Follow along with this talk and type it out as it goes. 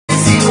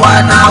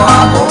wana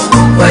wa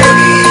Mungu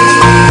kweli.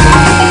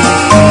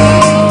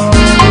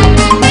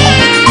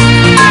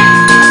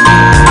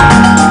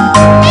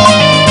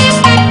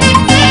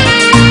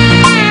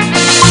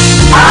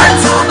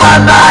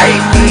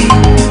 Hatubabaiki,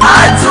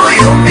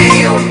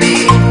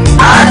 hatuyumbi,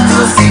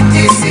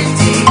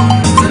 hatusiti,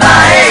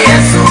 tunaye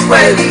Yesu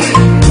kweli.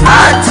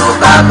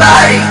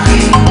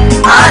 Hatubabaiki,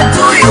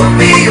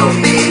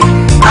 hatuyumbi,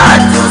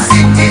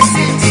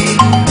 hatusiti,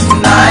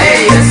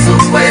 tunaye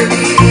Yesu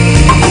kweli.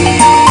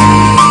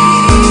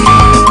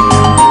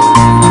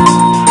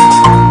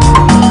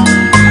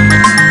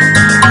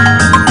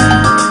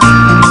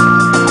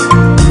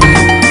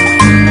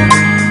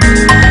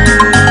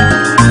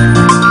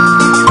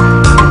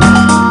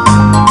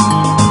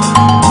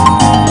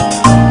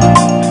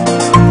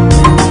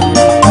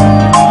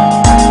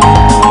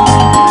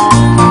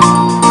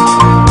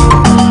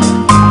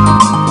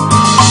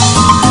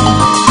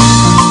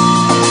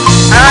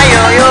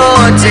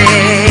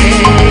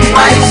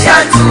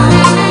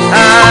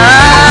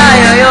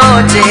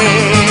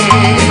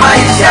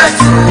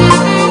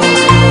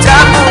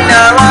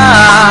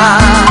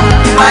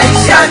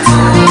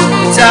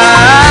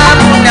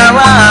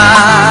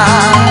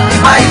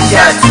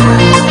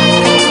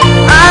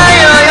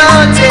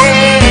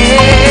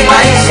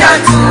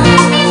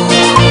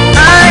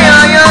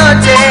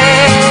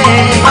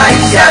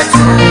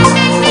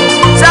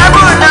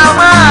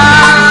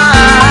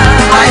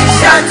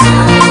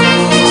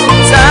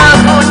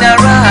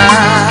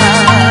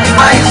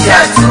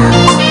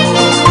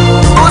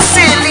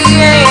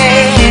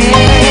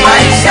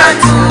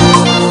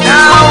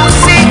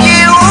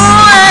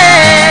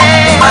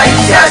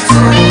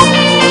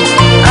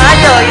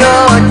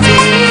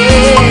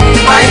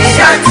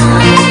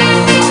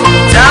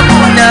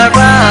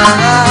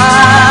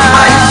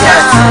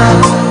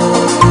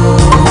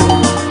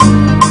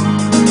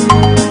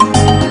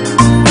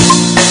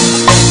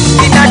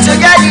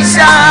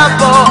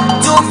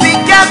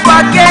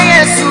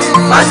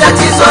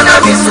 Matatizo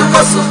na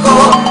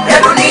misukosuko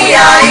ya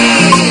dunia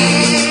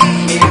hii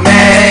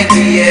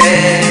nimegie.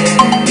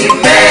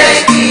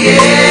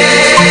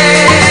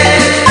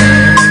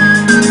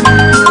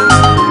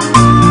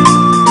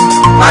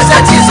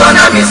 Matatizo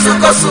na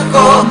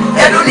misukosuko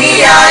ya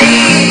dunia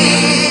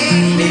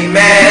hii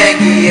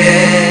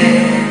nimegie.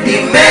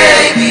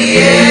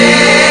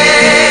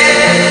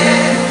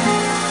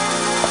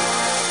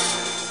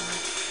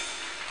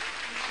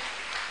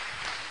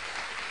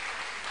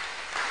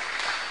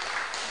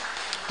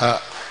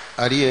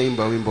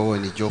 Aliyeimba wimbo huo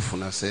ni Jofu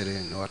na Sere,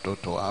 ni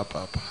watoto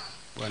hapa.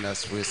 Bwana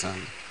asifiwe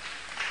sana.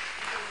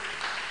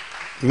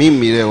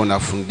 Mimi leo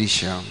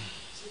nafundisha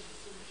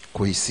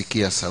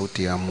kuisikia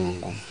sauti ya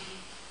Mungu.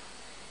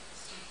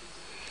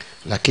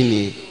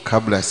 Lakini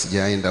kabla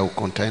sijaenda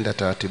huko, nitaenda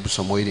taratibu,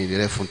 somo hili ni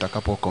refu,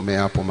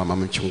 nitakapokomea hapo mama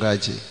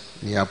mchungaji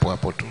ni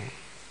hapo tu.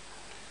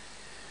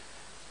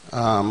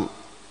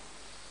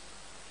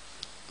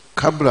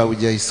 Kabla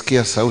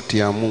hujaisikia sauti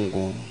ya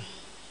Mungu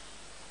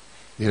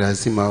ni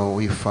lazima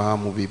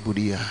uifahamu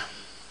Biblia.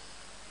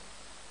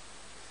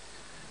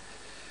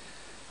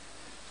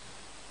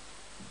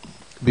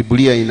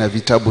 Biblia ina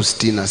vitabu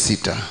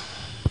 66.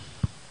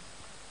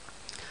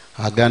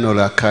 Agano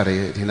la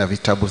Kale lina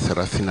vitabu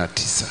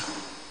 39.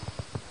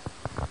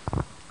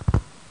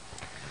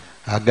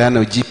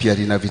 Agano Jipya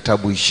lina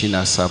vitabu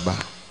 27.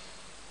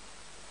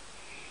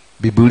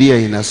 Biblia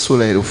ina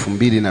sura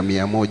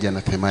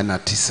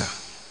 2189.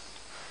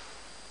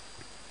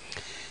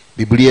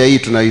 Biblia hii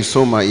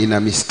tunaisoma ina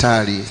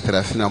mistari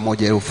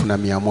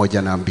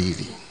 31,102.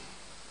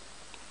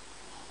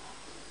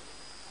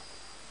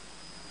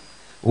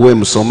 Uwe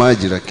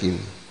msomaji, lakini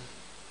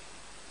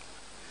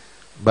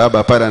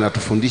baba pale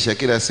anatufundisha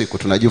kila siku,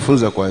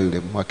 tunajifunza kwa yule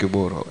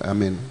Mwakiboro,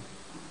 amen,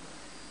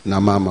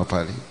 na mama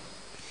pale.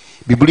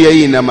 Biblia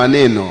hii ina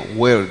maneno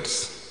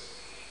words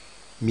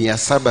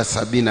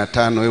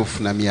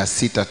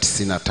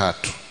 775,693.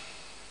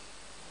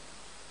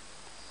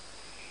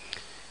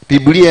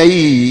 Biblia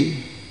hii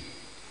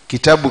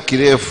kitabu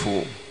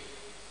kirefu,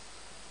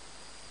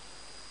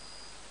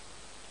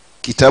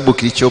 kitabu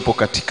kilichopo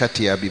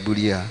katikati ya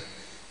Biblia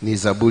ni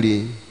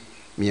Zaburi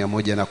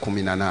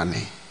 118.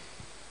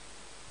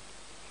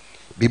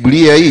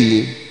 Biblia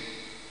hii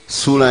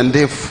sura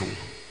ndefu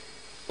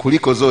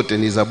kuliko zote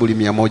ni Zaburi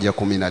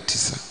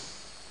 119.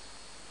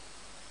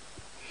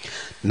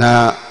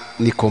 Na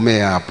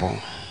nikomea hapo.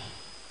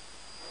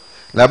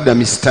 Labda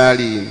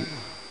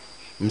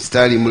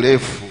mstari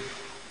mrefu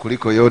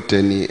kuliko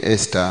yote ni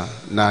Esther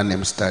 8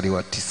 mstari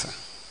wa 9.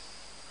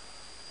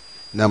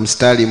 Na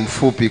mstari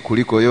mfupi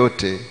kuliko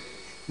yote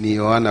ni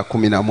Yohana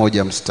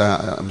 11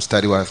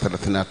 mstari wa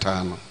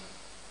 35.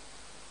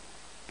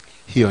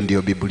 Hiyo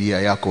ndiyo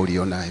Biblia yako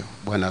ulionayo.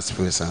 Bwana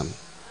asifiwe sana.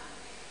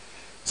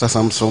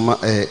 Sasa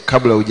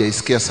kabla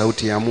hujaisikia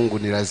sauti ya Mungu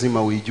ni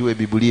lazima uijue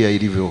Biblia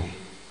ilivyo,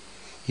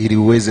 ili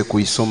uweze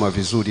kuisoma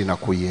vizuri na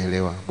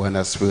kuielewa. Bwana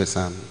asifiwe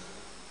sana.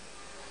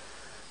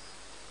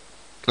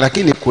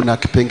 Lakini kuna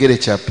kipengele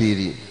cha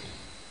pili.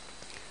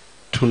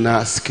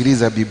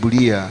 Tunasikiliza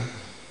Biblia,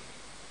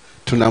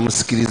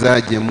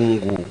 tunamsikilizaje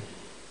Mungu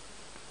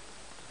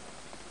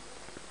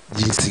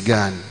jinsi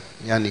gani?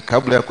 Yaani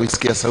kabla ya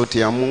kuisikia sauti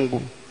ya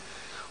Mungu,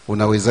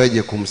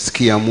 unawezaje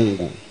kumsikia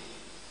Mungu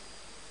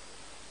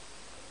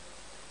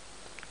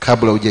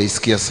kabla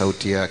hujaisikia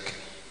sauti yake?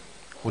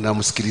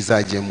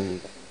 Unamsikilizaje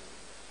Mungu?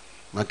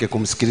 Maana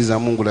kumsikiliza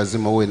Mungu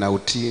lazima uwe na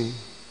utii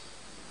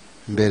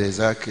mbele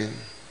zake,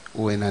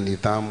 uwe na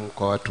nidhamu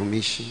kwa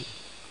watumishi,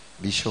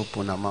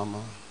 bishopu na mama,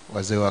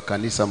 wazee wa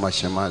kanisa,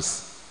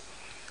 mashemasi.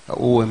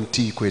 Uwe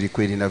mtii kweli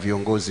kweli na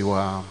viongozi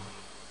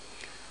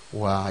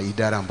wa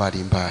idara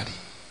mbalimbali.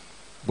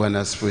 Bwana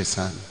asifiwe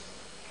sana.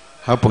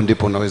 Hapo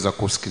ndipo unaweza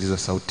kusikiliza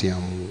sauti ya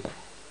Mungu.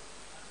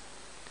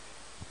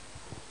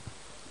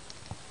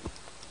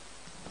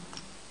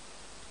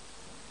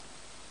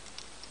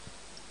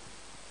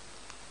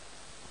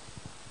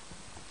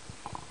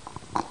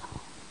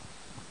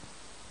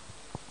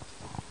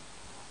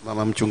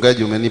 Mama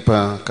mchungaji,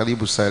 umenipa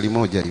karibu saa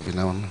moja hivi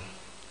naona.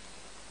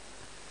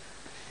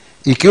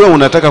 Ikiwa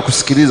unataka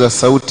kusikiliza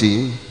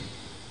sauti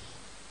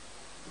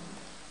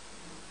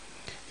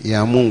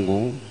ya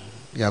Mungu,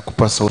 ya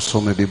kupasa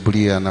usome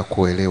Biblia na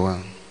kuelewa.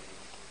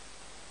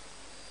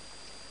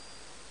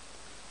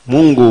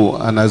 Mungu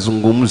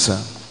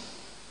anazungumza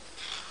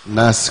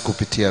nasi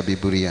kupitia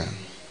Biblia.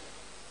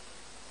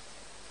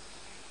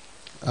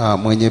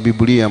 Mwenye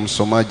Biblia,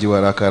 msomaji wa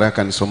haraka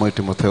haraka, nisome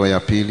Timotheo ya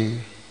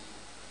Pili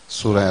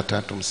sura ya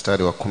 3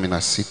 mstari wa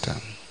 16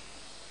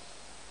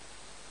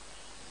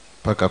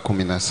 mpaka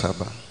 17.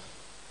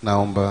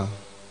 Naomba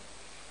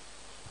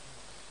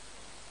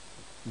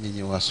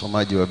ninyi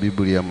wasomaji wa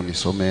Biblia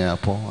mnisomee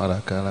hapo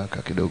haraka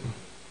haraka kidogo.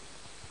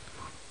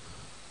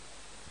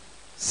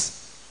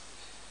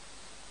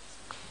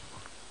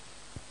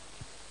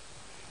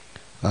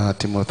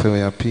 Timotheo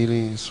ya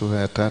Pili sura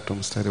ya 3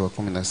 mstari wa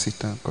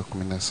 16 kwa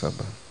 17.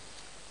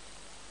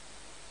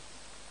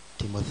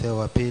 Timotheo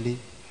wa Pili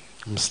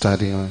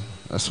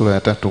sura ya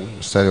 3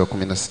 mstari wa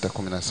 16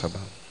 17.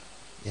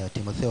 Ya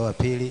Timotheo wa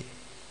Pili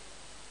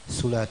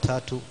sura ya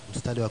 3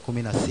 mstari wa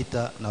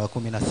 16 na wa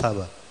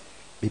 17.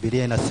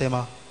 Biblia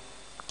inasema,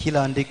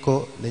 kila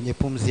andiko lenye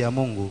pumzi ya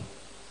Mungu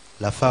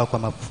lafaa kwa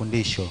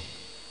mafundisho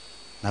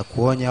na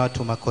kuonya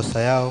watu makosa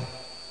yao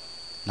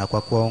na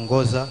kwa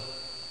kuwaongoza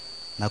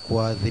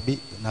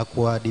na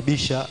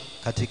kuwaadibisha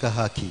katika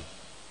haki,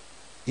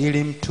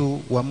 ili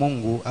mtu wa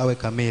Mungu awe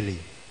kamili,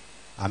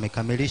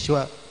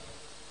 amekamilishwa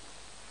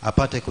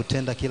apate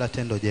kutenda kila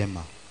tendo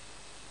jema.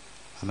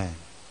 Amen.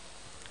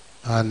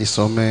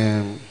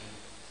 Nisome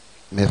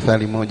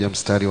Methali 1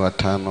 mstari wa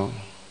 5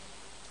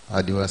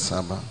 hadi wa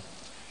 7.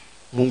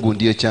 Mungu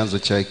ndiye chanzo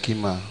cha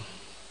hekima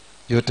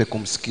yote.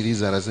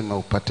 Kumsikiliza lazima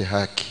upate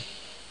haki.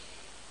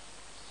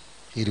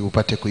 Ili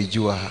upate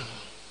kuijua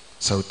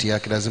sauti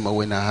yake lazima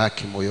uwe na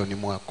haki moyoni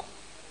mwako.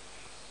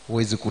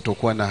 Huwezi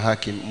kutokuwa na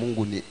haki.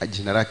 Mungu ni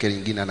jina lake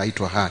lingine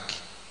anaitwa haki.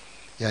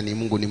 Yaani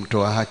Mungu ni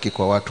mtoa haki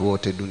kwa watu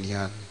wote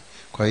duniani.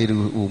 Kwa ili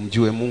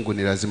umjue Mungu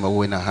ni lazima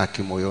uwe na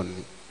haki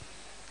moyoni.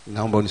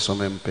 Naomba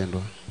unisomee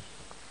mpendwa.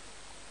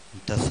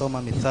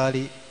 Nitasoma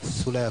Mithali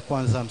sura ya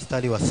 1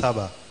 mstari wa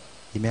 7.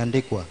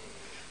 Imeandikwa,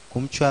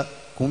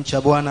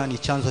 kumcha Bwana ni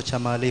chanzo cha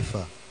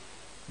maarifa,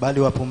 bali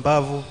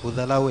wapumbavu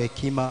hudharau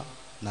hekima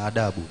na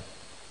adabu.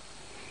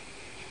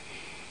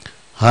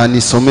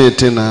 Nisomee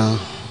tena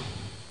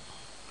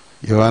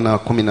Yohana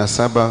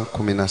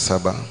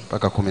 17:17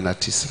 mpaka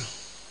 19.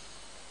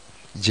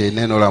 Je,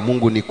 neno la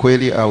Mungu ni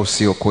kweli au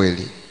sio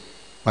kweli?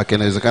 Maana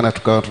inawezekana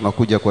tukawa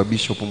tunakuja kwa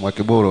Bishop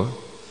Mwakiboro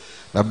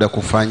labda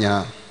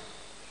kufanya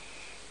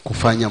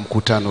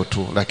mkutano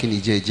tu, lakini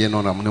je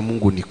neno la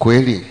Mungu ni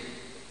kweli?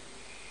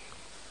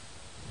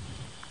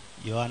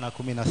 Yohana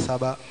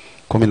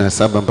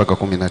 17 mpaka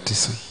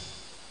 19.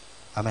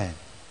 Amen.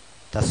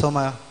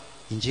 Tasoma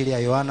Injili ya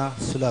Yohana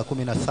sura ya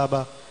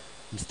 17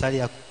 mstari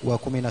wa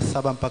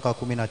 17 mpaka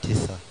 19.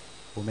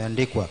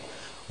 Umeandikwa,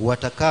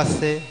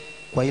 uwatakase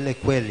kwa ile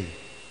kweli,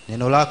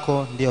 neno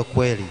lako ndiyo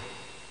kweli.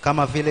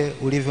 Kama vile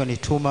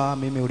ulivyonituma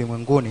mimi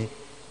ulimwenguni,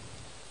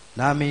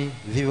 nami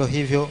vivyo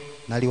hivyo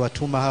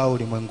naliwatuma hao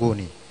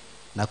ulimwenguni,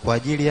 na kwa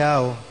ajili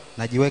yao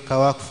najiweka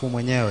wakfu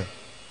mwenyewe,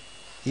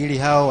 ili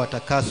hao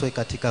watakaswe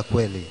katika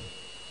kweli.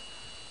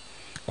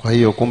 Kwa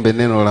hiyo kumbe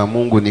neno la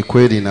Mungu ni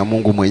kweli na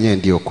Mungu mwenyewe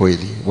ndiyo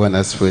kweli. Bwana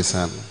asifiwe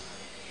sana.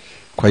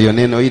 Kwa hiyo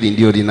neno hili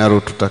ndio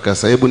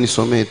linalotutakasa. Hebu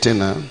nisomee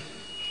tena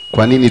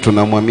kwa nini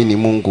tunamwamini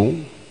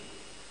Mungu.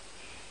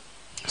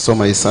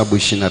 Soma Hesabu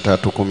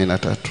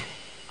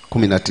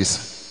 23:19.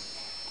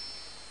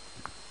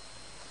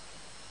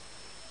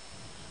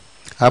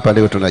 Hapa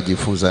leo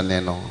tunajifunza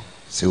neno,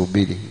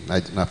 sihubiri,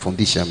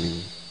 nafundisha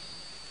mimi.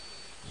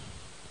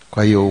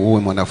 Kwa hiyo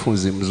uwe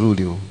mwanafunzi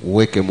mzuri,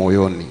 uweke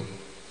moyoni.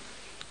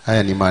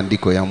 Haya ni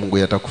maandiko ya Mungu,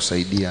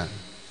 yatakusaidia.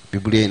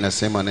 Biblia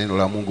inasema neno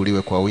la Mungu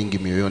liwe kwa wingi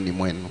mioyoni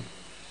mwenu.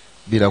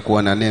 Bila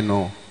kuwa na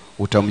neno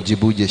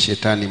utamjibuje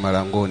shetani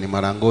marangoni?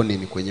 Marangoni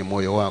ni kwenye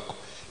moyo wako.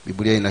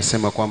 Biblia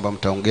inasema kwamba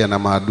mtaongea na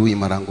maadui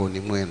marangoni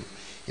mwenu.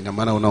 Ina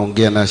maana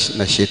unaongea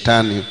na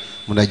shetani,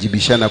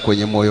 mnajibishana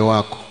kwenye moyo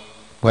wako.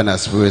 Bwana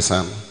asifiwe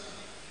sana.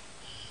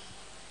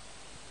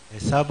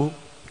 Hesabu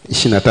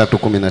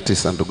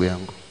 23:19 ndugu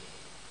yangu.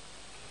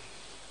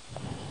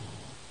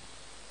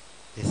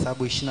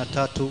 Hesabu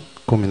 19.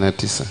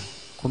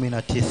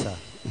 23:19.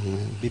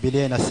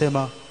 Biblia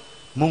inasema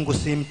Mungu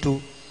si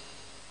mtu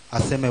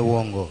aseme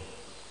uongo,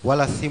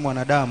 wala si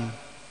mwanadamu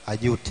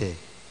ajute.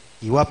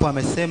 Iwapo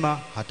amesema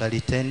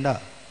hatalitenda.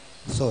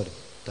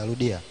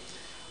 Tarudia.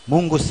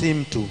 Mungu si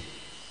mtu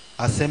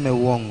aseme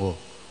uongo,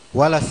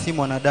 wala si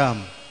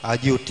mwanadamu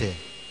ajute.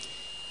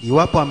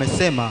 Iwapo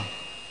amesema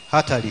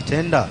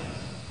hatalitenda.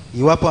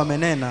 Iwapo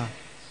amenena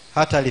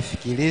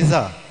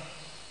hatalifikiriza.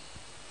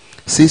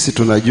 Sisi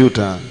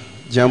tunajuta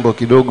jambo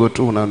kidogo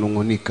tu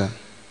unanungunika,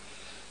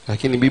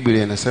 lakini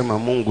Biblia inasema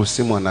Mungu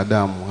si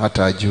mwanadamu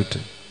hata ajute.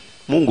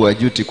 Mungu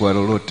hajuti kwa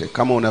lolote.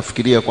 Kama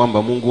unafikiria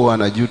kwamba Mungu huwa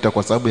anajuta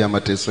kwa sababu ya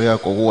mateso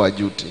yako, huwa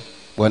hajuti.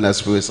 Bwana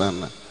asifiwe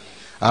sana.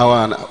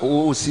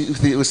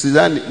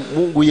 Usidhani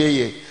Mungu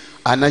yeye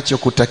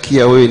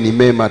anachokutakia wewe ni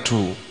mema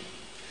tu.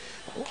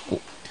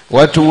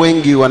 Watu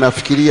wengi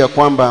wanafikiria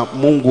kwamba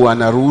Mungu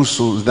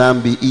anaruhusu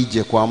dhambi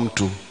ije kwa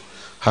mtu.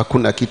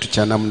 Hakuna kitu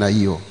cha namna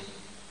hiyo.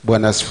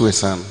 Bwana asifiwe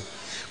sana.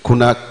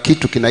 Kuna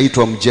kitu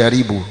kinaitwa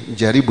mjaribu.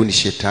 Mjaribu ni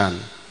shetani.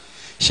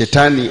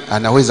 Shetani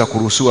anaweza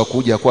kuruhusiwa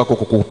kuja kwako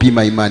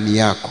kukupima imani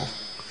yako,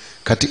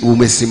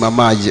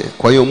 umesimamaje.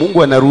 Kwa hiyo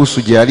Mungu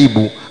anaruhusu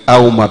jaribu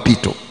au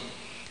mapito.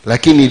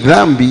 Lakini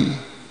dhambi,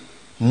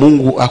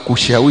 Mungu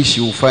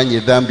akushawishi ufanye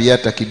dhambi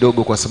hata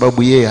kidogo, kwa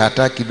sababu yeye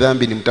hataki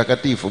dhambi, ni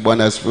mtakatifu.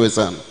 Bwana asifiwe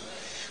sana.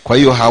 Kwa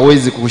hiyo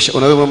hawezi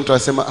unaweza mtu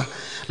asema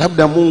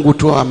labda Mungu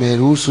tu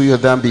ameruhusu hiyo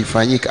dhambi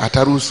ifanyike.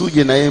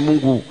 Ataruhusuje na yeye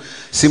Mungu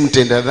si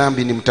mtenda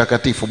dhambi, ni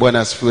mtakatifu? Bwana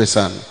asifiwe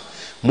sana.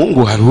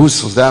 Mungu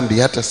haruhusu dhambi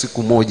hata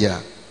siku moja.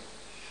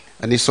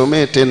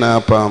 Nisomee tena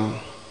hapa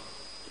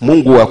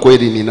Mungu wa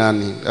kweli ni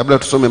nani. Labda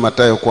tusome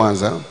Mathayo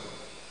kwanza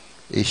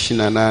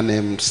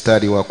 28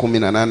 mstari wa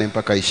 18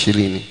 mpaka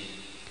 20.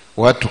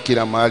 Watu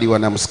kila mahali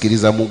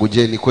wanamsikiliza Mungu.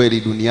 Je, ni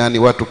kweli duniani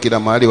watu kila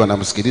mahali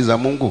wanamsikiliza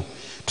Mungu?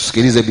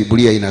 Tusikilize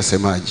Biblia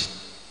inasemaje.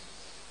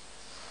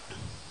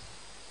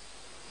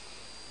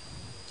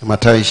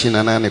 Mathayo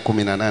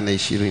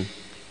 28:18-20.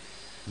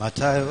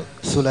 Mathayo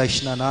sura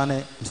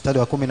 28 mstari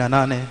wa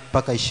 18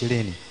 mpaka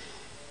 20.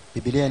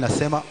 Biblia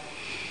inasema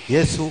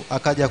Yesu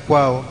akaja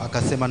kwao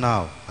akasema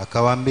nao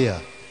akawaambia,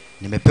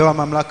 nimepewa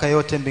mamlaka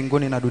yote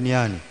mbinguni na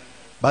duniani.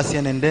 Basi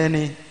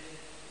enendeni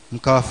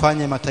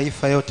mkawafanye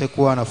mataifa yote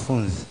kuwa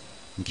wanafunzi,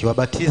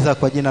 mkiwabatiza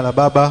kwa jina la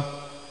Baba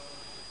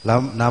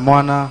na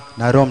Mwana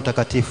na Roho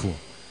Mtakatifu,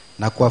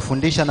 na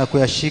kuwafundisha na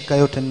kuyashika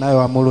yote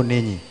ninayoamuru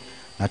ninyi.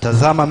 Na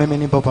tazama, mimi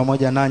nipo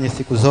pamoja nanyi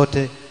siku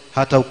zote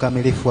hata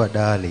ukamilifu wa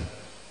dahari.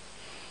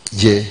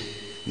 Je,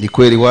 ni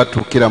kweli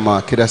watu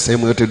kila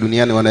sehemu yote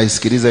duniani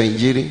wanaisikiliza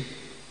Injili?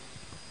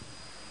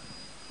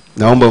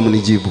 Naomba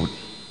mnijibu.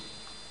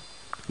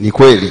 Ni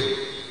kweli?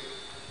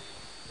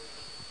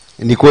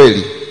 Ni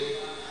kweli?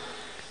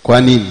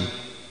 Kwa nini?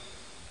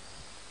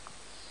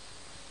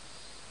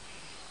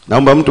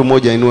 Naomba mtu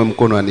mmoja ainue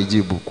mkono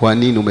anijibu. Kwa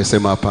nini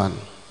umesema hapana?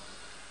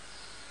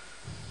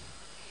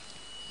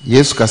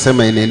 Yesu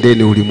kasema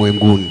enendeni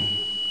ulimwenguni.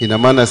 Ina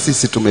maana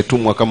sisi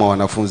tumetumwa kama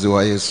wanafunzi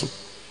wa Yesu,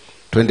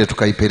 twende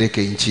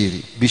tukaipeleke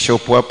Injili.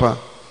 Bishop hapa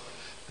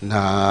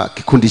na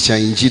kikundi cha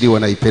Injili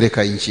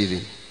wanaipeleka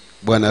Injili.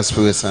 Bwana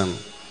asifiwe sana.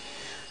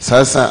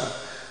 Sasa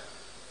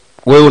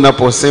wewe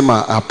unaposema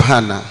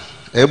hapana,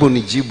 hebu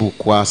nijibu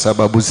kwa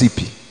sababu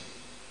zipi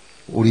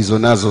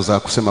ulizonazo za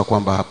kusema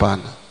kwamba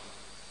hapana?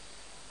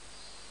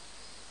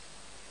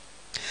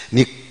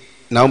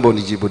 Naomba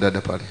unijibu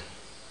dada pale.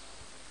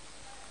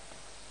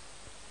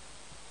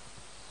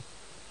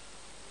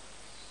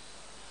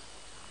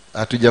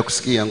 Hatuja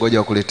kusikia, ngoja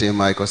wakuletee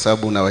mic kwa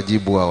sababu una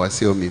wajibu wao,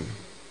 sio mimi.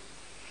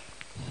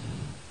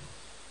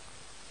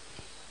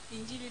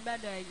 Injili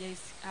bado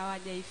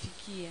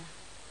hawajaifikia.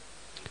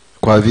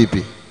 Kwa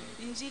vipi?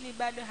 Injili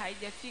bado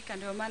haijafika,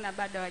 ndio maana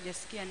bado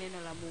hawajasikia neno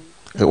la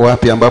Mungu.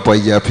 Wapi ambapo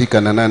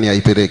haijafika na nani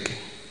haipeleke?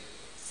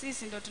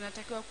 Sisi ndio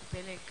tunatakiwa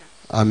kupeleka.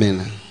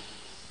 Amen.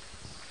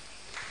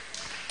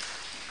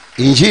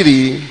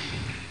 Injili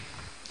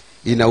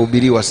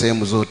inahubiriwa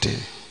sehemu zote,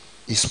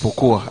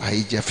 isipokuwa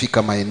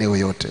haijafika maeneo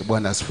yote.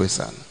 Bwana asifiwe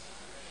sana.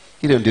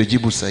 Hilo ndio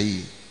jibu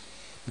sahihi.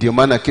 Ndio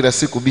maana kila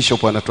siku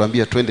bishop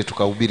anatuambia twende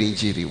tukahubiri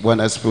Injili.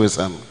 Bwana asifiwe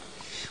sana.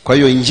 Kwa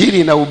hiyo Injili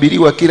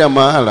inahubiriwa kila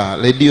mahala.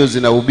 Radio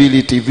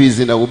zinahubiri, TV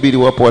zinahubiri,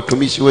 wapo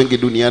watumishi wengi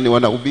duniani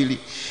wanahubiri,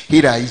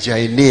 ila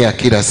haijaenea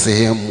kila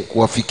sehemu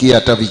kuwafikia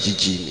hata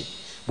vijijini.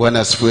 Bwana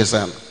asifiwe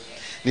sana.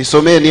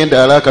 Nisomee niende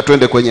haraka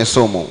twende kwenye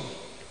somo.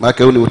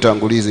 Maana huu ni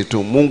utangulizi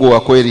tu. Mungu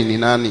wa kweli ni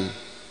nani?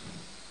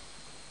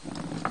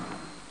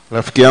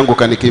 Rafiki yangu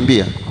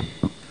kanikimbia.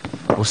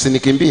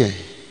 Usinikimbie.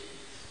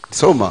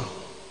 Soma.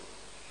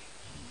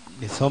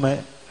 Nisome.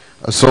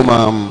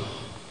 Soma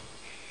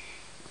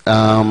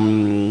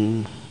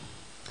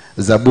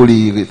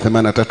Zaburi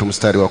 83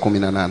 mstari wa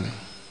 18.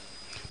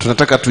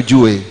 Tunataka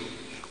tujue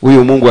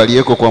huyu Mungu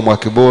aliyeko kwa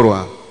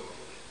Mwakiborwa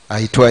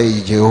aitwaye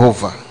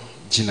Jehova,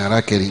 jina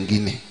lake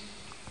lingine.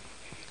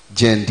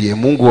 Je, ndiye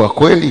Mungu wa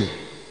kweli?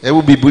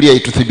 Hebu Biblia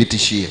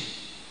ituthibitishie.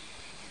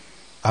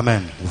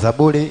 Amen.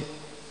 Zaburi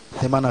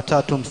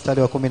 83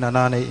 mstari wa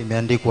 18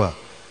 imeandikwa,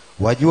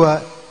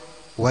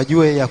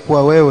 wajue ya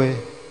kuwa wewe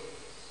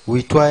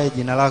uitwaye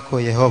jina lako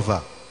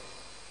Yehova,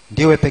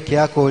 ndiwe peke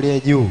yako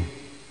uliye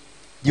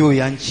juu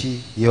ya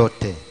nchi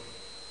yote.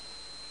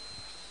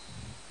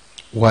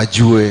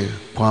 Wajue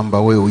kwamba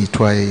wewe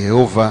uitwaye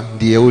Yehova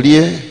ndiye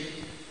uliye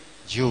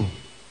juu.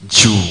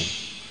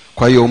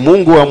 Kwa hiyo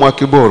Mungu wa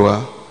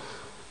Mwakiborwa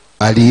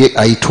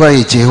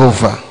aitwaye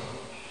Jehova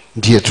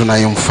ndiye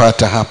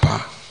tunayomfuata hapa.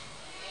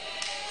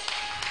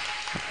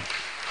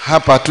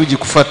 Hapa hatuji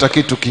kufuata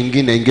kitu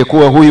kingine.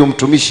 Ingekuwa huyu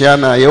mtumishi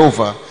ana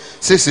Yehova,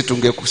 sisi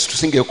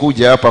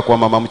tusingekuja hapa kwa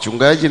mama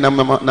mchungaji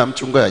na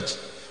mchungaji.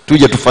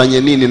 Tuje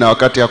tufanye nini na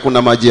wakati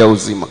hakuna maji ya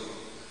uzima?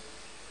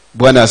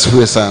 Bwana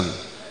asifiwe sana.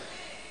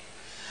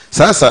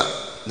 Sasa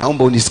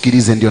naomba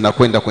unisikilize, ndio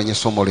nakwenda kwenye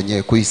somo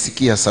lenyewe,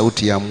 kuisikia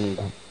sauti ya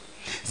Mungu.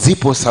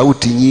 Zipo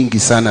sauti nyingi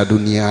sana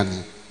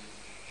duniani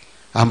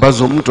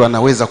ambazo mtu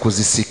anaweza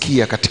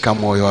kuzisikia katika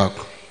moyo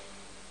wako.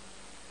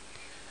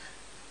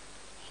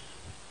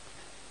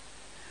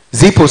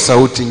 Zipo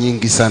sauti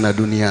nyingi sana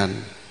duniani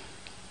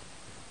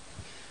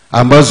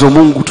ambazo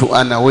Mungu tu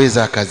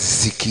anaweza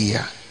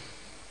akazisikia.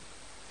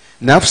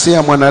 Nafsi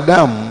ya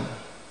mwanadamu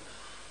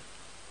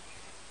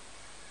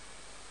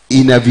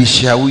ina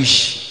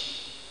vishawishi,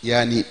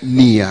 yani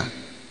nia,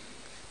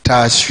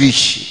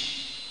 tashwishi.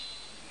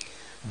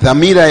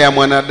 Dhamira ya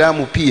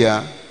mwanadamu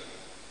pia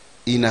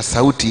ina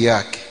sauti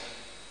yake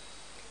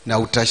na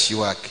utashi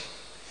wake.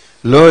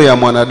 Roho ya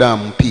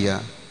mwanadamu pia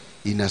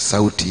ina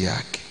sauti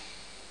yake.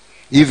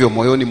 Hivyo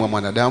moyoni mwa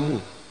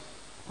mwanadamu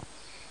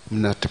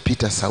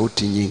mnatupita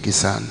sauti nyingi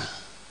sana.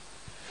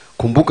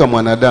 Kumbuka,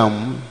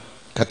 mwanadamu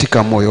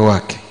katika moyo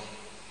wake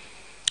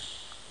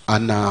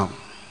ana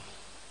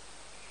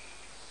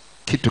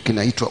kitu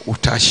kinaitwa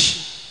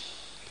utashi,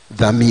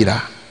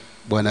 dhamira.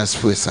 Bwana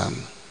asifiwe sana.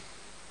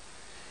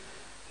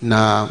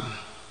 Na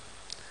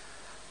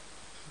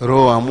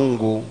Roho wa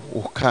Mungu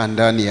ukaa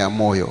ndani ya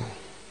moyo,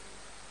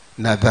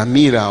 na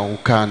dhamira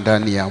ukaa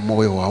ndani ya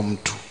moyo wa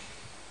mtu.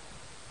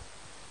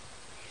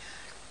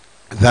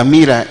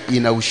 Dhamira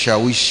ina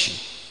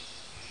ushawishi.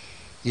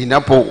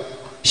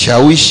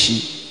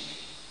 Inaposhawishi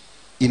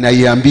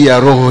inaiambia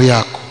roho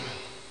yako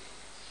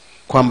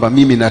kwamba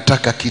mimi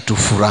nataka kitu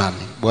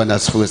fulani. Bwana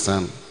asifiwe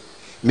sana.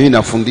 Mimi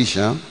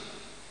nafundisha,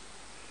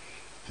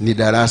 ni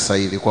darasa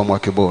ili kwa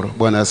Mwakiboro.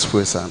 Bwana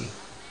asifiwe sana.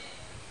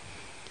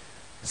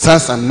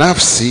 Sasa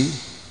nafsi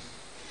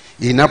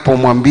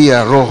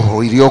inapomwambia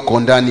roho iliyoko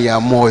ndani ya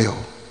moyo,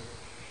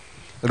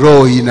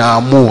 roho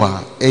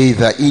inaamua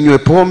either inywe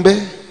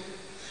pombe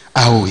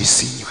au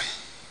isinywe.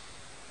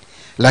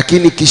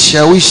 Lakini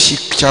kishawishi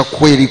cha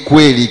kweli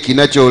kweli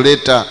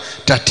kinacholeta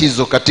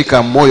tatizo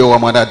katika moyo wa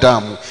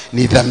mwanadamu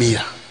ni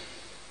dhamira.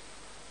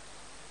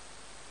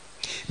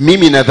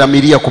 Mimi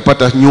nadhamiria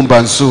kupata nyumba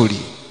nzuri.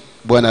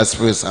 Bwana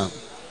asifiwe sana.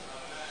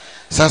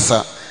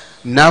 Sasa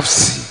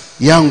nafsi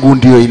yangu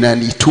ndio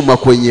inanituma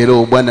kwenye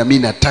roho, bwana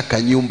mimi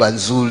nataka nyumba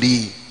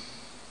nzuri.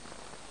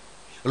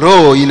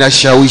 Roho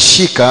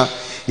inashawishika,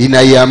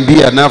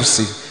 inaiambia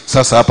nafsi,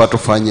 sasa hapa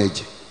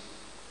tufanyeje?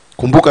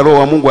 Kumbuka, roho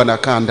wa Mungu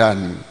anakaa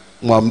ndani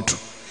mwa mtu.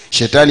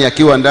 Shetani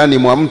akiwa ndani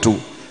mwa mtu,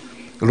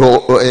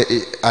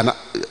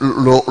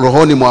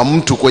 rohoni mwa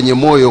mtu, kwenye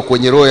moyo,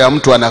 kwenye roho ya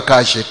mtu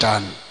anakaa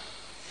shetani.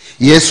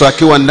 Yesu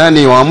akiwa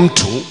ndani wa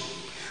mtu,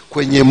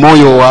 kwenye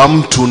moyo wa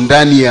mtu,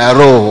 ndani ya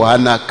roho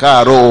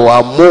anakaa roho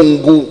wa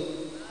Mungu.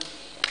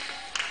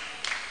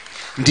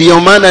 Ndiyo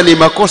maana ni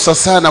makosa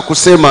sana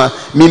kusema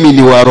mimi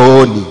ni wa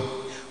rohoni.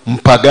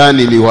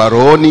 Mpagani ni wa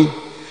rohoni,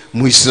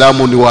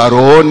 Muislamu ni wa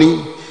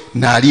rohoni,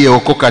 na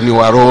aliyeokoka ni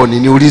wa rohoni.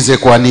 Niulize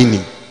kwa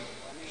nini?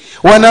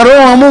 Wana roho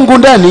wa Mungu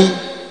ndani.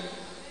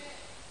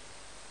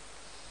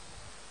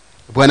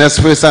 Bwana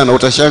asifiwe sana.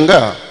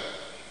 Utashangaa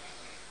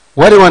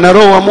wale wana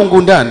roho wa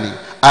Mungu ndani,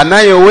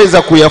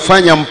 anayeweza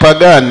kuyafanya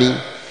mpagani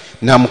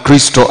na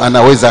Mkristo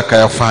anaweza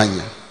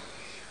akayafanya.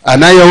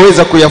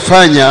 Anayeweza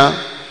kuyafanya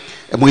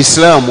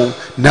Muislamu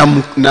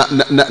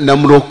na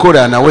mrokore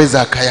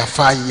anaweza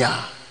akayafanya.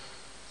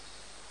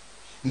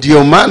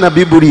 Ndiyo maana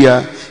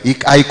Biblia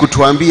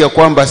haikutuambia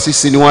kwamba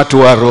sisi ni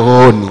watu wa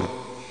rohoni.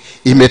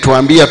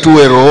 Imetuambia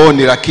tuwe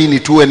rohoni, lakini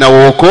tuwe na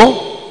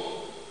uoko.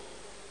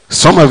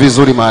 Soma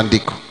vizuri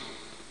maandiko.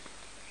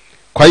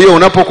 Kwa hiyo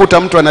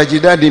unapokuta mtu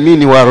anajidadi mimi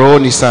ni wa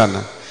rohoni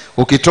sana,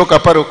 ukitoka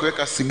pale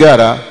ukiweka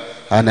sigara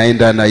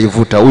anaenda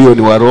anaivuta, huyo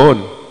ni wa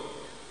rohoni?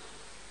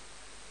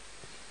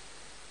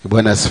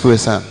 Bwana asifiwe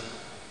sana.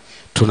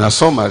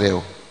 Tunasoma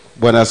leo.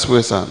 Bwana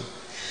asifiwe sana.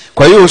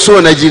 Kwa hiyo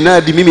usio na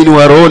jinadi mimi ni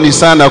wa rohoni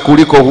sana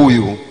kuliko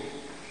huyu.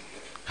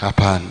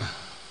 Hapana.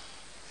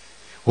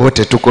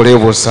 Wote tuko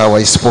level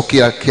sawa,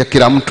 isipokuwa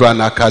kila mtu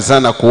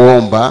anakazana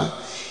kuomba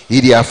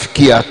ili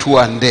afikie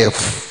hatua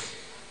ndefu,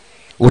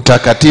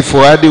 utakatifu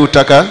hadi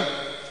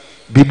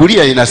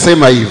Biblia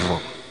inasema hivyo.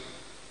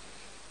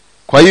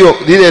 Kwa hiyo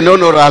lile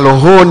neno la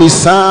rohoni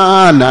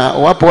sana,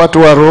 wapo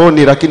watu wa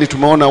rohoni, lakini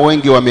tumeona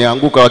wengi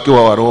wameanguka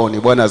wakiwa wa rohoni.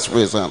 Bwana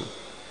asifiwe sana.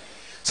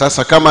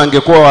 Sasa kama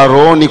angekuwa wa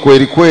rohoni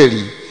kweli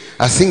kweli,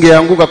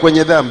 asingeanguka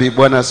kwenye dhambi.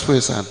 Bwana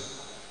asifiwe sana.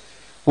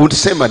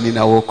 Unasema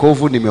nina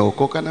wokovu,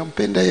 nimeokoka,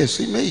 nampenda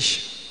Yesu, imeisha.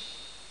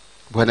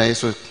 Bwana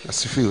Yesu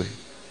asifiwe.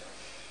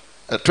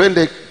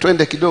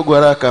 Twende kidogo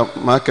haraka,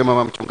 maana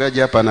mama mchungaji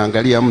hapa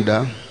anaangalia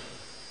muda.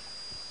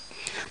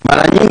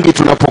 Mara nyingi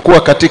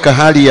tunapokuwa katika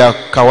hali ya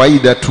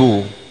kawaida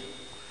tu,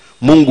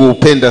 Mungu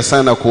hupenda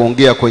sana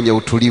kuongea kwenye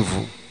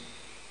utulivu.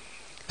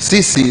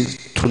 Sisi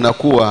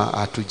tunakuwa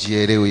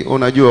hatujielewi.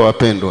 Unajua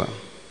wapendwa,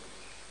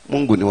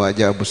 Mungu ni wa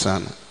ajabu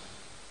sana.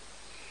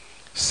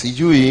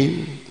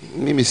 Sijui,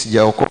 mimi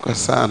sijaokoka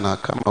sana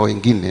kama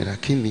wengine,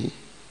 lakini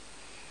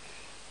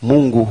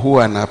Mungu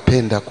huwa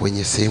anapenda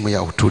kwenye sehemu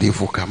ya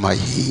utulivu kama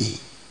hii.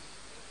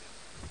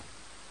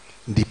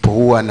 Ndipo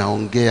huwa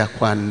anaongea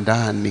kwa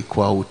ndani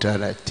kwa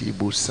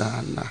utaratibu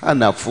sana.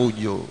 Hana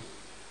fujo.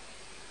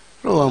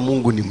 Roho wa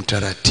Mungu ni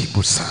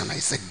mtaratibu sana.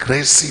 Is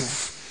aggressive.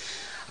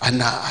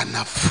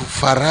 Ana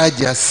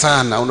faraja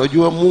sana.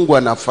 Unajua Mungu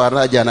ana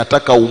faraja,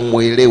 anataka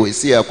umuelewe,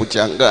 si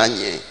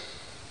akuchanganye.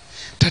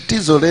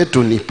 Tatizo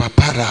letu ni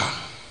papara.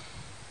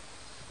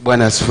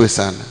 Bwana asifiwe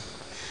sana.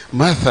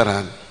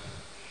 Mathalan,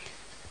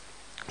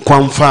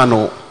 kwa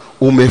mfano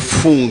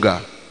umefunga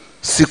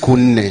siku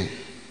 4.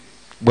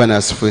 Bwana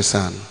asifiwe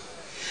sana.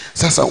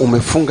 Sasa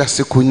umefunga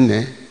siku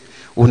 4,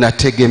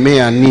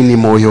 unategemea nini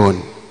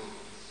moyoni?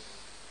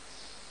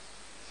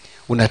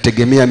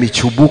 Unategemea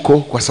michubuko,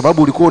 kwa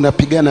sababu ulikuwa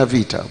unapigana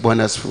vita.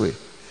 Bwana asifiwe.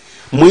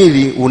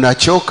 Mwili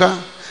unachoka,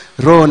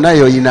 roho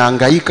nayo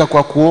inahangaika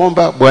kwa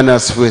kuomba. Bwana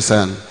asifiwe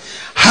sana.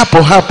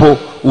 Hapo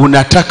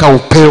unataka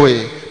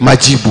upewe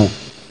majibu.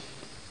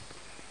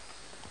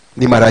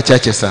 Ni mara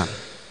chache sana.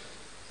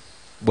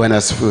 Bwana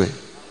asifiwe.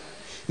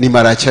 Ni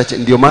mara chache.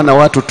 Ndio maana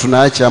watu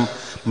tunaacha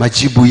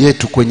majibu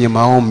yetu kwenye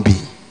maombi.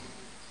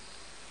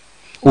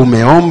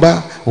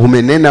 Umeomba,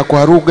 umenena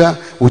kwa lugha,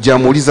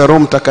 hujamuuliza Roho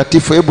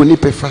Mtakatifu, hebu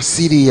nipe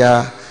fasiri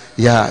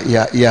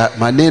ya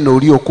maneno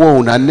uliokuwa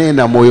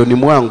unanena moyoni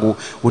mwangu.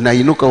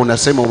 Unainuka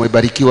unasema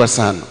umebarikiwa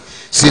sana.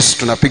 Sisi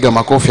tunapiga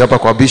makofi hapa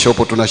kwa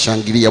bishop,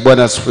 tunashangilia.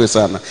 Bwana asifiwe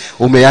sana.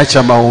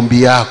 Umeacha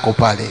maombi yako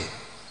pale.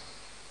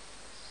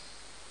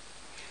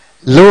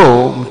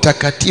 Roho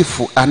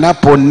Mtakatifu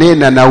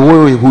anaponena na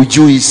wewe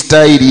hujui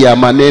staili ya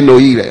maneno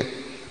ile.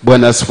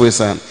 Bwana asifiwe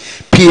sana.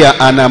 Pia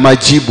ana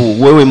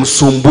majibu. Wewe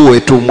msumbue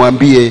tu,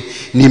 mwambie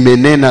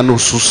nimenena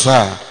nusu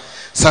saa,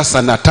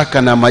 sasa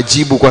nataka na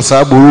majibu, kwa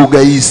sababu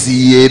lugha hii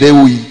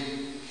sielewi.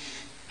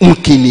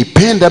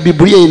 Mkinipenda,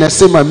 Biblia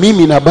inasema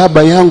mimi na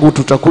Baba yangu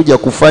tutakuja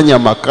kufanya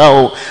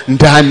makao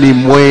ndani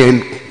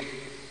mwenu.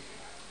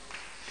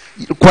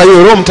 Kwa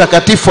hiyo Roho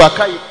Mtakatifu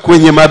akai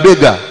kwenye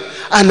mabega,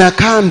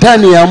 anakaa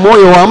ndani ya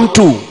moyo wa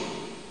mtu.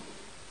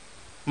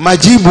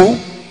 Majibu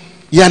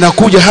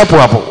yanakuja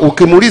hapo.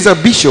 Ukimuuliza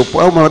bishop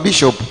au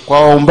mabishop kwa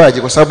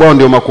waombaji, kwa sababu hao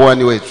ndio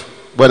makuhani wetu,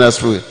 Bwana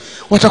asifiwe,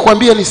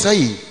 watakwambia ni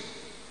sahihi.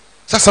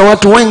 Sasa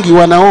watu wengi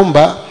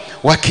wanaomba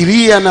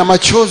wakilia na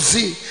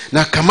machozi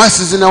na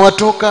kamasi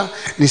zinawatoka.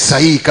 Ni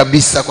sahihi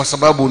kabisa, kwa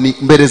sababu ni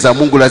mbele za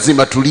Mungu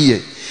lazima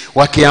tulie.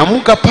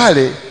 Wakiamka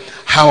pale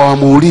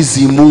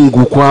hawamuulizi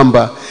Mungu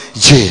kwamba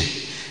je,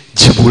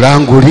 jibu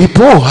langu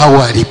lipo au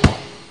halipo.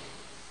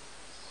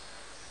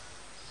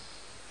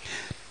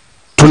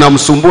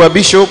 Tunamsumbua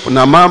bishop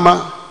na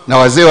mama na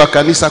wazee wa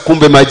kanisa,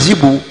 kumbe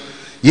majibu.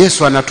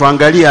 Yesu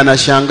anatuangalia,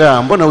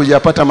 anashangaa, mbona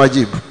hujapata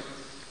majibu?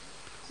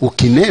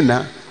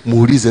 Ukinena,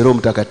 muulize Roho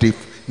Mtakatifu,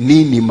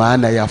 nini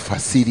maana ya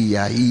fasiri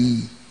ya hii?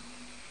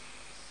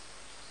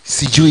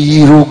 Sijui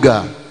hii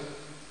lugha.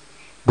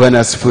 Bwana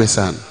asifiwe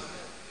sana.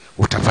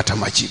 Utapata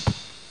majibu.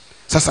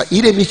 Sasa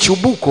ile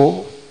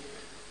michubuko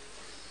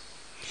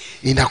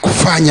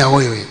inakufanya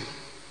wewe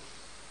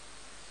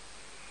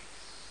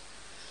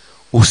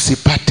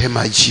usipate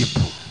majibu.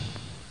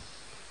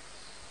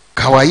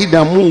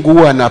 Kawaida Mungu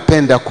huwa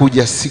anapenda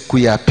kuja siku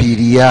ya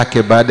pili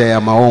yake baada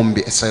ya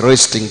maombi, as a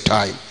resting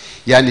time.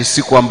 Yani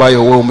siku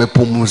ambayo wewe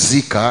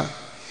umepumzika,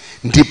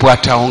 ndipo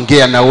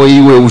ataongea na wewe,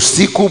 iwe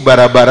usiku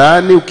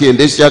barabarani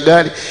ukiendesha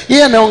gari.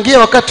 Yeye anaongea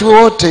wakati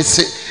wote,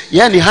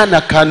 yani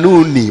hana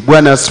kanuni.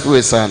 Bwana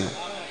asifiwe sana.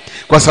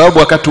 Kwa sababu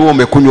wakati huo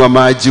umekunywa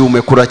maji,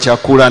 umekula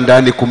chakula,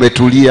 ndani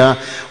kumetulia,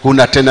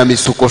 huna tena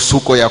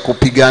misukosuko ya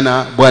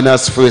kupigana. Bwana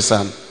asifiwe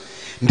sana.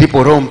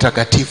 Ndipo Roho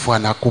Mtakatifu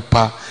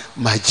anakupa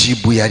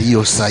majibu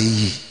yaliyo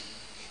sahihi.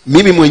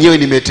 Mimi mwenyewe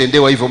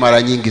nimetendewa hivyo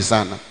mara nyingi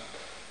sana.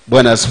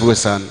 Bwana asifiwe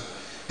sana.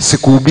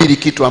 Sikuhubiri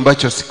kitu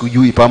ambacho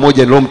sikujui,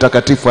 pamoja na Roho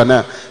Mtakatifu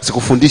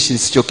sikufundishi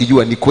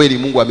nisichokijua. Ni kweli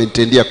Mungu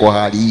amenitendea kwa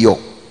hali hiyo,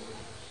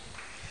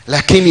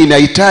 lakini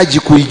inahitaji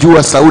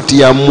kuijua sauti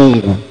ya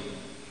Mungu.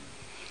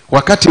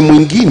 Wakati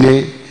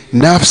mwingine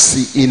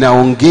nafsi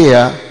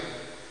inaongea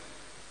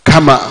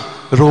kama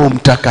Roho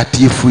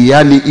Mtakatifu,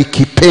 yani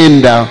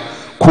ikipenda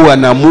kuwa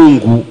na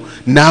Mungu,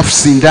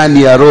 nafsi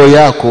ndani ya roho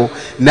yako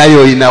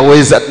nayo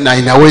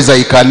inaweza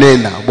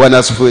ikanena. Bwana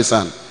asifiwe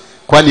sana.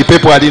 Kwani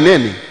pepo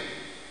alineni?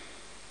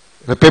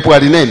 Pepo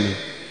alineni?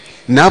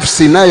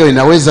 Nafsi nayo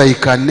inaweza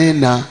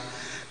ikanena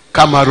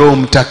kama Roho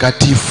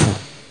Mtakatifu,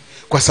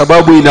 kwa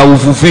sababu ina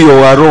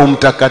uvuvio wa Roho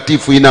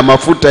Mtakatifu, ina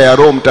mafuta ya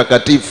Roho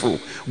Mtakatifu.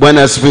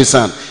 Bwana asifiwe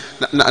sana.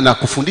 Na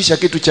kufundisha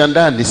kitu cha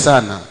ndani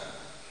sana,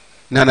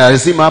 na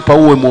lazima hapa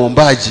uwe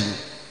muombaji.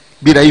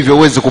 Bila hivyo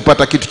uweze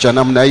kupata kitu cha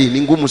namna hii,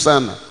 ni ngumu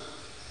sana.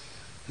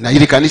 na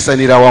hili kanisa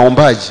ni la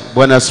waombaji.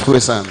 Bwana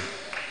asifiwe sana.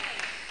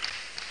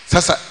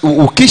 Sasa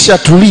ukisha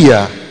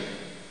tulia,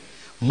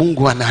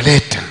 Mungu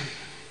analeta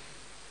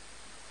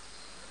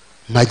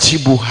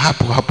majibu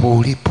hapo hapo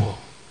ulipo.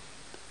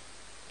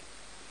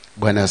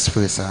 Bwana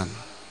asifiwe sana.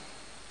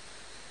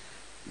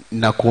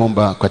 Na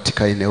kuomba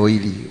katika eneo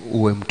hili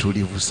uwe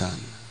mtulivu sana.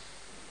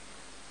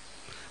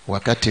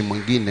 Wakati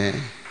mwingine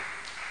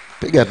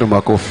piga tu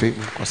makofi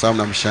kwa sababu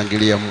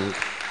namshangilia Mungu.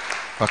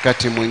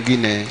 Wakati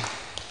mwingine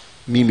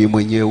mimi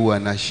mwenyewe huwa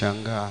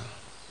nashangaa.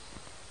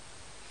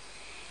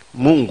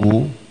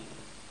 Mungu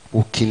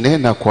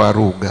ukinena kwa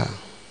lugha,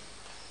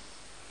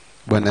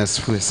 Bwana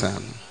asifiwe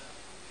sana,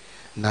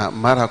 na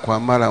mara kwa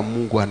mara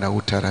Mungu ana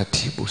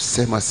utaratibu.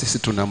 Sema sisi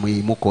tuna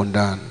muimuko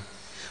ndani.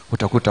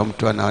 Utakuta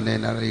mtu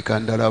ananena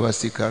likandala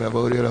basika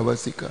labaurela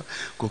basika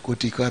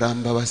kokoti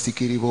karamba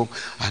basikiribo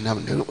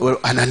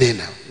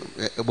ananena.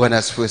 Bwana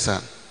asifiwe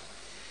sana.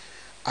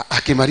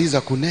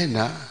 Akimaliza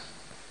kunena,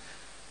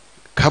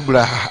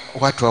 kabla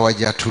watu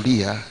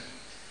hawajatulia,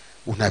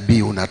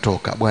 unabii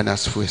unatoka. Bwana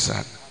asifiwe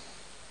sana.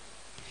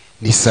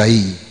 Ni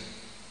sahihi.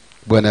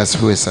 Bwana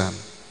asifiwe sana.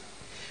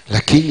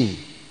 Lakini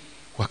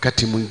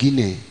wakati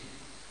mwingine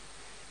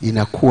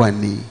inakuwa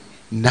ni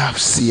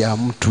nafsi ya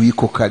mtu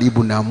iko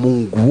karibu na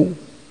Mungu,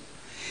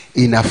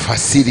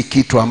 inafasiri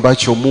kitu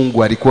ambacho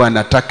Mungu alikuwa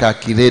anataka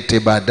akilete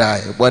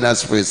baadaye. Bwana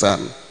asifiwe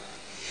sana.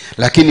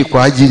 Lakini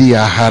kwa ajili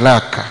ya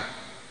haraka,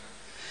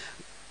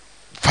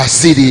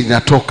 fasiri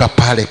inatoka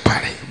pale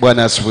pale.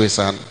 Bwana asifiwe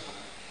sana.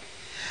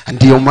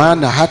 Ndiyo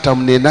maana hata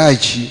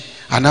mnenaji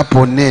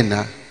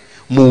anaponena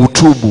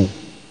muutubu,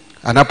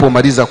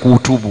 anapomaliza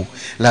kuhutubu,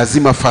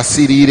 lazima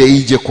fasiri ile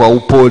ije kwa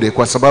upole,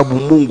 kwa sababu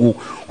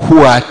Mungu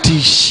huwa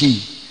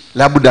atishi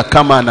labda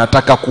kama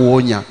anataka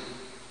kuonya.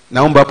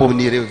 Naomba hapo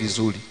mnielewe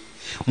vizuri.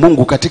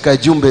 Mungu katika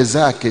jumbe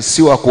zake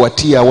si wa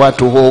kuwatia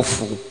watu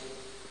hofu.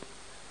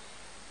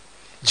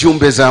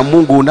 Jumbe za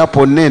Mungu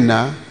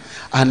unaponena,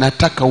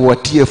 anataka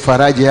uwatie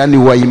faraja, yani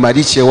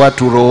waimarishe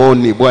watu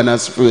rohoni. Bwana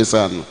asifiwe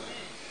sana.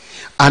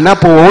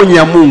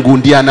 Anapoonya Mungu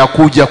ndiye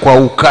anakuja kwa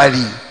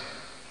ukali.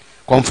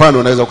 Kwa mfano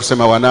unaweza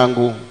kusema,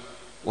 wanangu,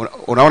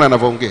 unaona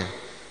anavyoongea,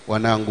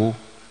 wanangu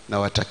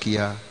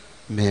nawatakia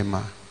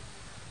mema,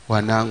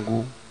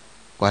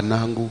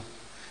 wanangu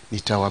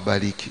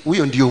nitawabariki.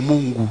 Huyo ndio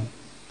Mungu.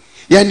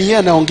 Yani yeye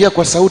anaongea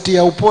kwa sauti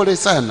ya upole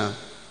sana.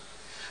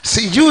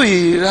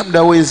 Sijui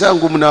labda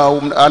wenzangu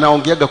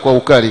anaongeaga kwa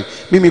ukali.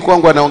 Mimi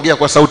kwangu anaongea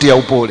kwa sauti ya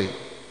upole.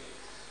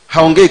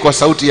 Haongei kwa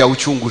sauti ya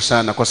uchungu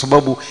sana, kwa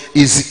sababu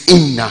is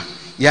inner,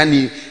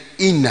 yani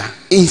inner,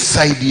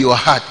 inside your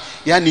heart.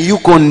 Yani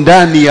yuko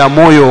ndani ya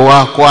moyo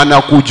wako,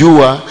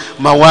 anakujua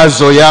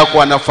mawazo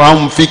yako,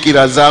 anafahamu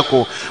fikira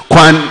zako,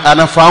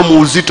 anafahamu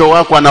uzito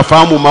wako,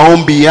 anafahamu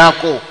maombi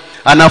yako,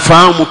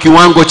 anafahamu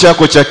kiwango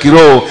chako cha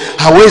kiroho.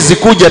 Hawezi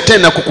kuja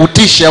tena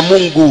kukutisha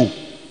Mungu.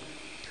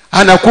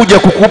 Anakuja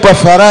kukupa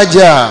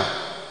faraja.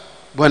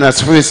 Bwana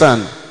asifiwe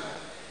sana.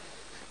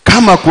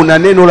 Kama kuna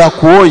neno la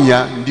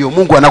kuonya, ndio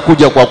Mungu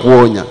anakuja kwa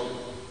kuonya.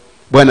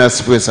 Bwana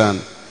asifiwe sana.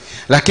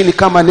 Lakini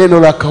kama neno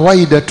la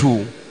kawaida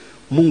tu,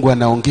 Mungu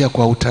anaongea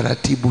kwa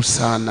utaratibu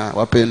sana.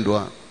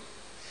 Wapendwa,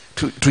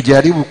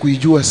 tujaribu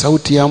kuijua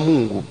sauti ya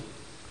Mungu.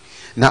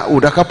 Na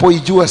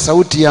utakapoijua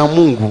sauti ya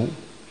Mungu,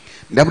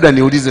 labda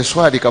niulize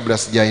swali kabla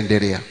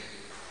sijaendelea.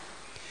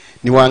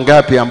 Ni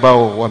wangapi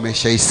ambao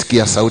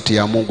wameshaisikia sauti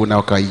ya Mungu na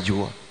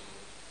wakaijua?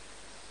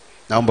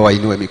 Naomba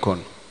wainue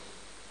mikono.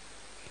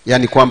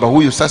 Yani kwamba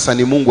huyu sasa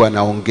ni Mungu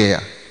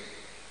anaongea.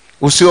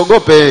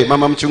 Usiogope,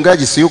 mama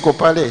mchungaji si yuko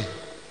pale.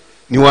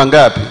 Ni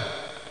wangapi?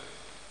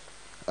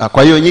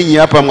 Kwa hiyo nyinyi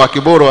hapa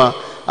Mwakiboro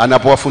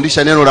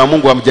anapowafundisha neno la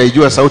Mungu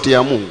hamjaijua sauti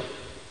ya Mungu?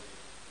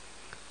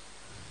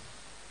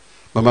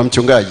 Mama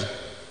mchungaji,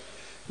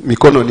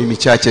 mikono ni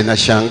michache, na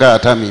shangaa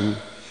hata mimi.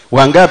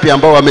 Wangapi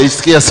ambao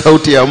wameisikia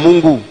sauti ya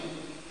Mungu?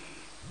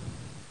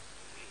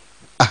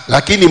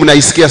 Lakini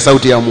mnaisikia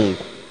sauti ya Mungu.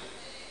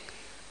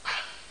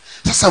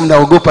 Sasa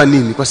mnaogopa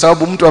nini? Kwa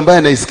sababu mtu ambaye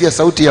anaisikia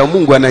sauti ya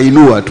Mungu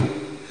anainua tu.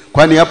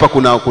 Kwani hapa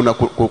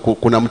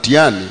kuna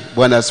mtihani?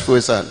 Bwana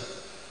asifiwe sana.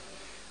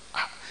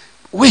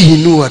 Wewe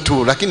inua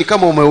tu, lakini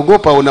kama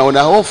umeogopa,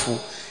 unaona hofu,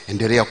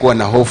 endelea kuwa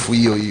na hofu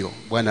hiyo hiyo.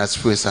 Bwana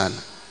asifiwe sana.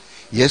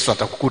 Yesu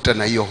atakukuta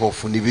na hiyo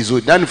hofu. Ni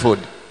vizuri.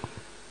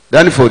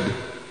 Danford,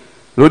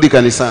 rudi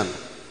kanisani.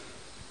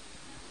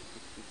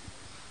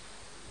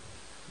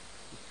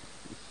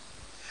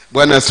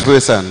 Bwana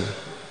asifiwe sana.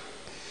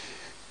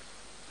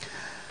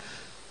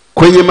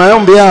 Kwenye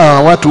maombi haya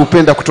watu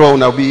hupenda kutoa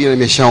unabii,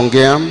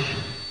 nimeshaongea.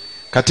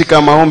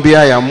 Katika maombi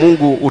haya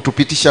Mungu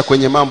utupitisha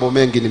kwenye mambo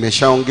mengi,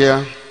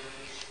 nimeshaongea.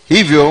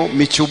 Hivyo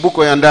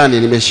michubuko ya ndani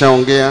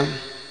nimeshaongea.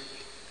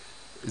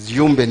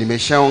 Jumbe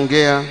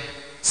nimeshaongea.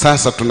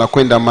 Sasa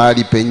tunakwenda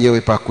mahali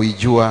penyewe pa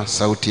kuijua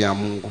sauti ya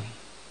Mungu.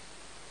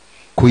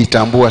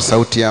 Kuitambua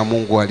sauti ya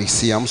Mungu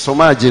halisia.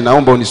 Msomaji,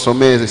 naomba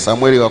unisomee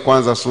Samueli wa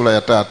kwanza sura ya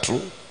 3.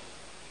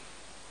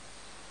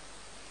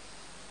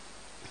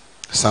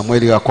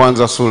 Samueli wa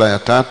kwanza sura ya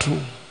 3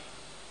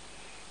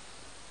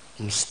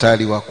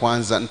 mstari wa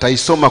kwanza.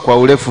 Nitaisoma kwa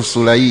urefu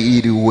sura hii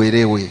ili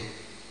uelewe.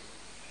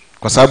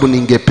 kwa sababu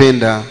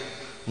ningependa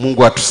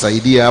Mungu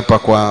atusaidie hapa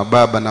kwa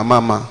baba na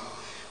mama,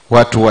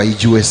 watu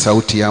waijue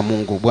sauti ya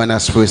Mungu. Bwana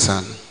asifiwe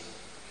sana.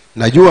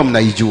 Najua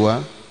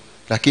mnaijua,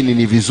 lakini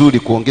ni vizuri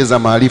kuongeza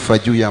maarifa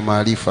juu ya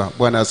maarifa.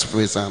 Bwana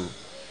asifiwe sana.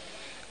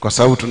 Kwa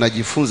sababu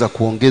tunajifunza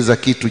kuongeza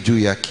kitu juu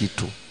ya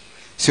kitu.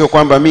 Sio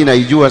kwamba mimi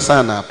naijua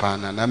sana,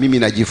 hapana, na mimi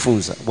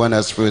najifunza. Bwana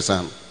asifiwe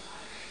sana.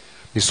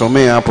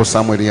 Nisomee hapo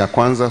Samueli ya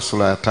kwanza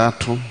sura ya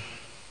 3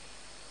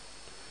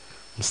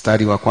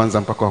 mstari wa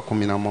 1 mpaka wa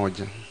 11.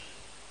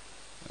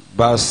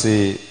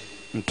 Basi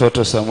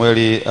mtoto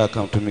Samueli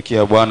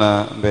akamtumikia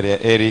Bwana mbele ya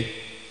Eli,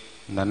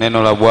 na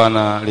neno la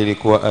Bwana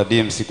lilikuwa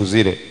adimu siku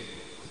zile,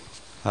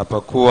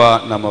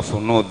 hapakuwa na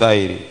mafunuo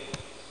dhahiri.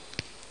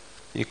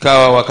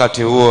 Ikawa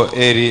wakati huo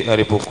Eli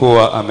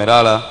alipokuwa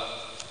amelala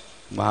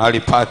mahali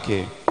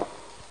pake,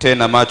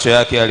 tena macho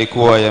yake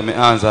yalikuwa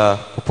yameanza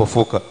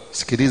kupofuka.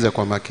 Sikiliza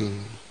kwa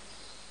makini.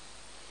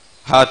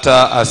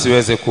 Hata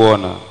asiweze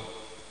kuona,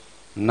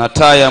 na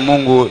taa ya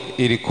Mungu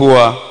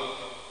ilikuwa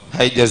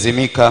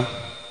haijazimika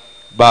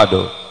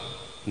bado,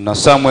 na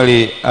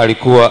Samueli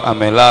alikuwa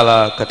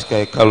amelala katika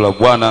hekalu la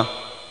Bwana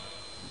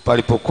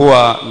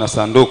palipokuwa na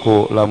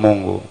sanduku la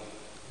Mungu.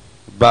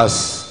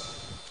 Basi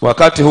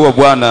wakati huo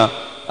Bwana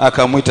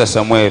akamwita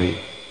Samueli,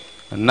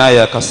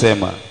 naye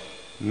akasema,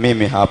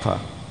 mimi hapa.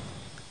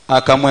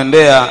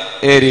 Akamwendea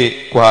Eli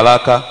kwa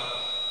haraka,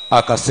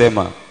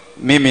 akasema,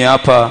 mimi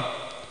hapa,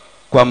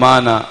 kwa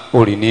maana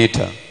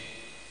uliniita.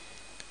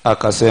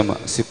 Akasema,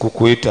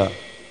 sikukuita,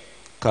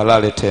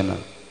 kalale tena.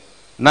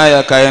 Naye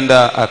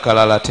akaenda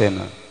akalala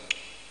tena.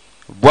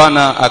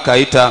 Bwana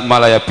akaita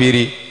mara ya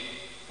pili,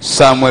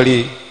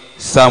 Samueli,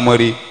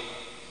 Samueli.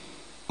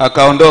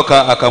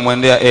 Akaondoka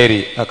akamwendea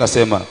Eli,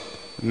 akasema,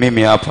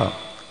 mimi hapa,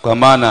 kwa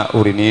maana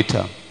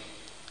uliniita.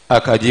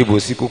 Akajibu,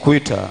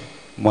 sikukuita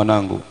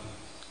mwanangu,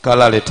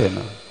 kalale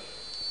tena.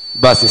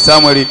 Basi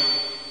Samueli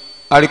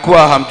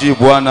alikuwa hamjui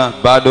Bwana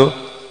bado,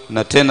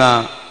 na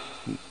tena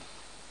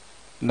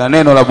na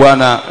neno la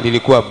Bwana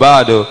lilikuwa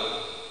bado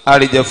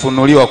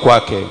alijafunuliwa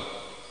kwake.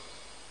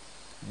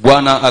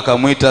 Bwana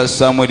akamwita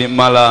Samueli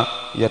mara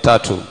ya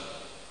 3,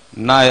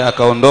 naye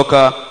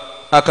akaondoka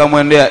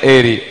akamwendea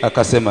Eli,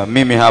 akasema,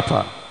 mimi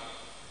hapa,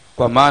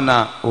 kwa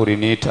maana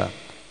uliniita.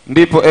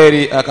 Ndipo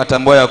Eli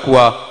akatambua ya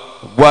kuwa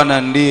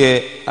Bwana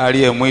ndiye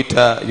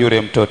aliyemwita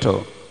yule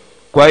mtoto.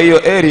 Kwa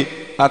hiyo Eli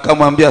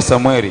akamwambia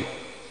Samueli,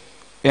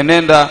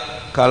 enenda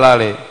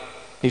kalale,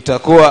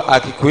 itakuwa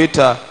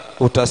akikuita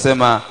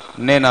utasema,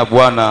 nena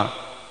Bwana,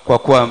 kwa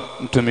kuwa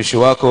mtumishi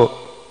wako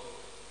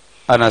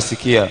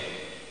anasikia.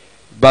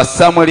 Basi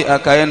Samueli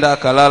akaenda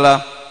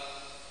akalala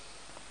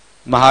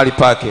mahali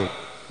pake.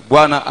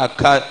 Bwana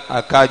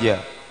akaja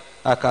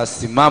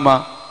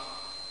akasimama,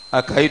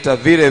 akaita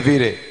vile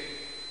vile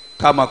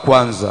kama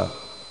kwanza,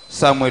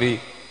 Samueli,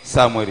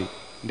 Samueli.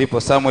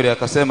 Ndipo Samueli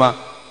akasema,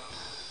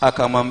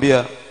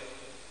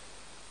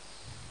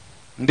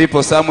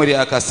 ndipo Samueli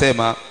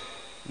akasema,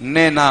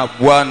 nena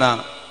Bwana,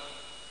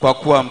 kwa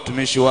kuwa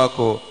mtumishi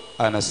wako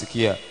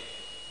anasikia.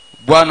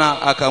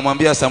 Bwana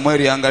akamwambia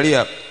Samueli,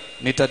 angalia,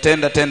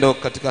 nitatenda tendo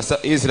katika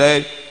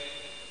Israeli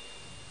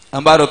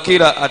ambalo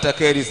kila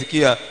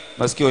atakayelisikia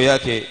masikio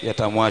yake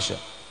yatamwasha.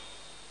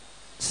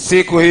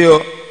 Siku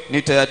hiyo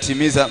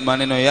nitayatimiza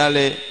maneno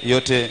yale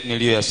yote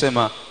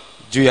niliyoyasema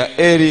juu ya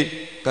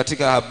Eli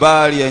katika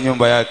habari ya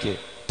nyumba yake,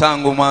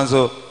 tangu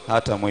mwanzo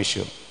hata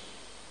mwisho.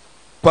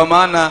 Kwa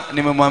maana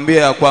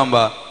nimemwambia ya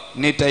kwamba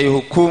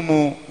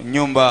nitaihukumu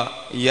nyumba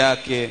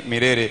yake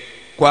milele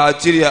kwa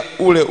ajili ya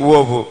ule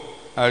uovu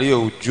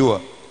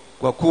aliyoujua,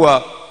 kwa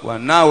kuwa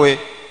wanawe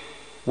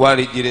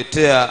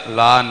walijiletea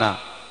laana,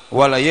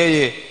 wala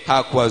yeye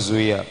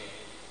hakuwazuia.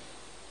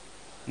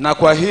 Na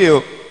kwa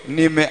hiyo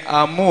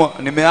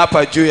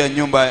nimeapa juu ya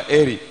nyumba ya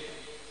Eli,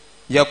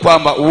 ya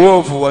kwamba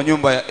uovu wa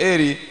nyumba ya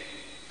Eli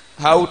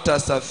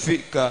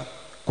hautasafika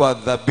kwa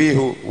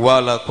dhabihu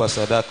wala kwa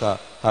sadaka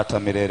hata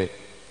milele.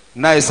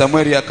 Naye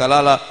Samueli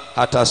akalala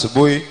hata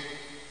asubuhi,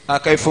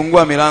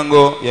 akaifungua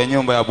milango ya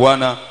nyumba ya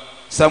Bwana.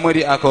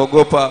 Samueli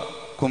akaogopa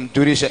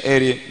kumjulisha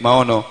Eli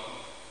maono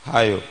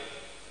hayo.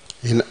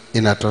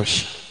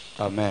 Inatosha.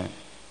 Amen.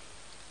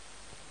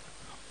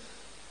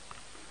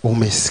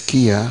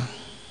 Umesikia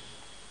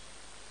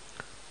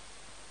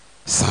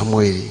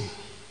Samueli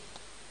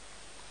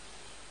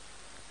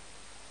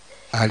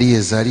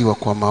aliyezaliwa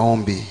kwa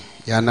maombi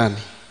ya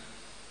nani?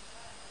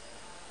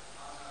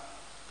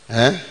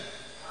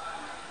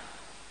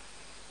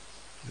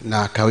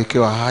 Na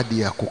akawekewa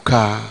ahadi ya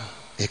kukaa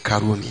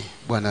hekaluni.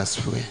 Bwana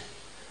asifiwe.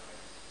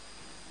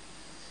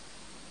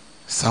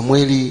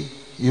 Samueli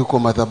yuko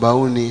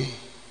madhabahuni,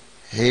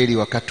 Eli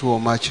wakati huo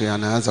macho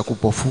yanaanza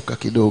kupofuka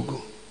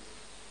kidogo.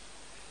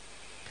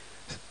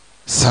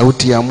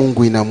 Sauti ya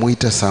Mungu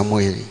inamuita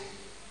Samueli.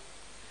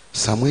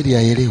 Samueli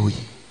haelewi.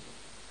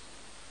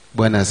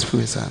 Bwana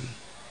asifiwe sana.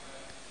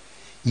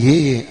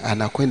 Yeye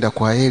anakwenda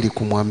kwa Eli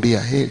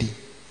kumwambia, Eli,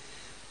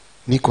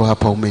 niko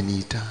hapa,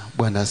 umeniita.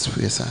 Bwana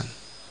asifiwe sana.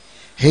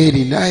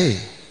 Eli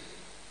naye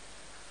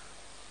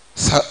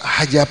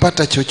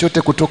hajapata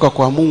chochote kutoka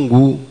kwa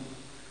Mungu.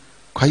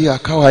 Kwa hiyo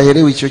akawa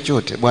haelewi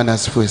chochote. Bwana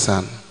asifiwe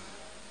sana.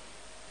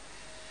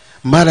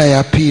 Mara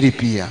ya pili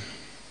pia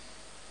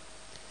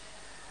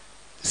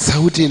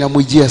sauti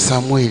inamwijia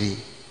Samueli.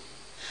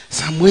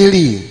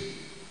 Samueli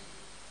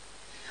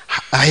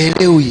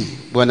haelewi.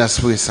 Bwana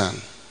asifiwe sana.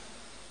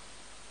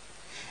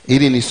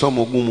 Hili ni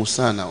somo gumu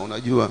sana.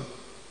 Unajua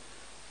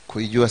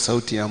kuijua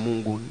sauti ya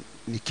Mungu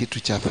ni kitu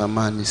cha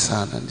thamani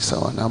sana. Ni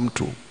sawa na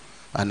mtu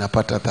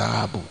anapata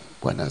dhahabu.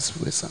 Bwana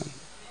asifiwe sana.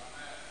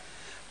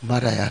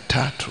 Mara ya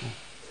tatu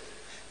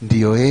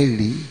ndio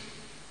Eli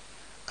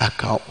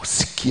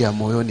akasikia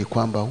moyoni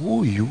kwamba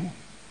huyu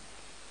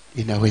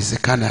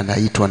inawezekana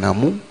anaitwa na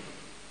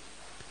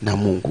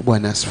Mungu.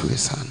 Bwana asifiwe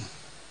sana.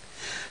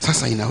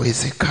 Sasa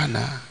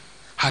inawezekana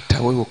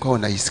hata wewe ukawa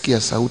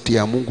unaisikia sauti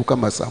ya Mungu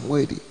kama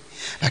Samueli,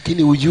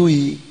 lakini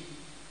hujui.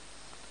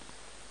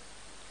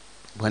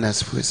 Bwana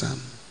asifiwe sana.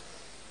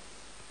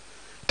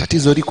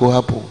 Tatizo liko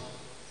hapo.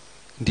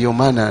 Ndio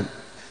maana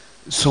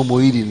somo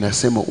hili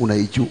linasema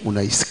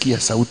unaisikia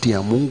sauti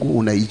ya Mungu,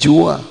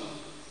 unaijua.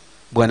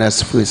 Bwana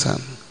asifiwe sana.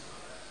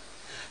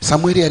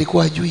 Samueli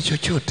alikuwa hajui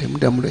chochote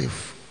muda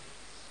mrefu.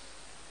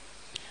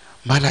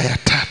 Mara ya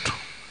tatu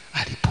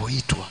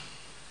alipoitwa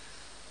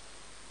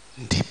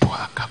ndipo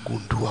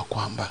akagundua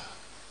kwamba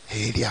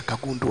Eli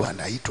akagundua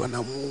anaitwa na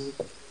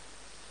Mungu.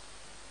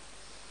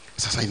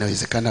 Sasa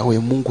inawezekana we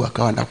Mungu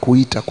akawa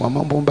anakuita kwa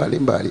mambo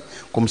mbalimbali,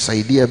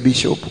 kumsaidia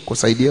bishop,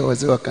 kusaidia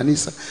wazee wa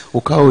kanisa,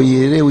 ukawa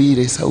uielewi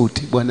ile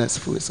sauti. Bwana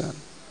asifiwe sana.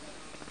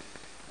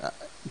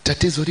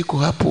 Tatizo liko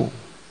hapo.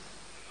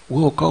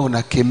 Wewe ukawa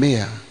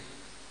unakemea,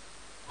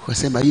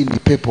 unasema hii ni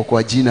pepo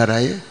kwa jina la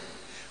Yesu,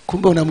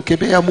 kumbe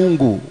unamkemea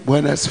Mungu.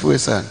 Bwana asifiwe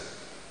sana.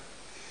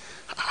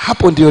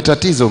 Hapo ndio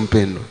tatizo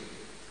mpendwa.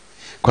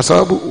 Kwa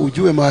sababu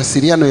ujue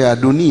mawasiliano ya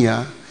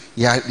dunia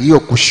yaliyo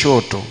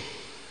kushoto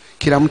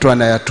kila mtu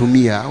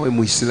anayatumia, awe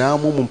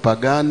Muislamu,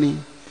 mpagani,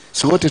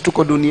 si wote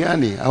tuko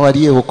duniani, au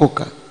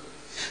aliyeokoka.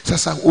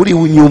 Sasa uli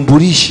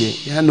unyumbulishe,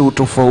 yani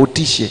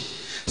utofautishe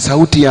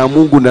sauti ya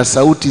Mungu na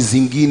sauti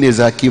zingine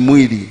za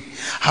kimwili.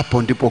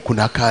 Hapo ndipo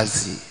kuna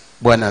kazi.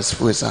 Bwana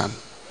asifiwe sana.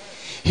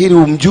 Hili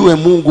umjue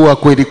Mungu wa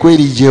kweli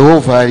kweli,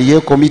 Jehova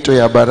aliyeko Mito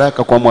ya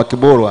Baraka kwa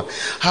Mwakiborwa,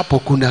 hapo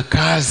kuna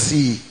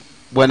kazi.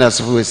 Bwana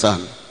asifiwe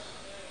sana.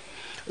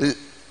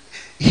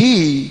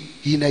 Hii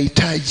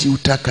inahitaji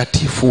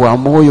utakatifu wa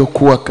moyo,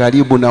 kuwa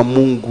karibu na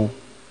Mungu.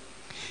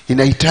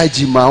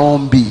 Inahitaji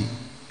maombi.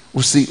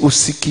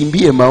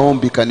 Usikimbie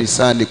maombi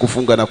kanisani,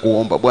 kufunga na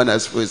kuomba. Bwana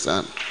asifiwe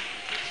sana.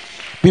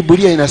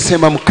 Biblia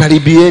inasema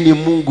mkaribieni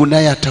Mungu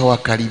naye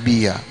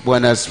atawakaribia.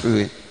 Bwana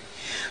asifiwe.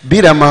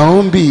 Bila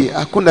maombi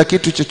hakuna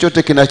kitu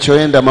chochote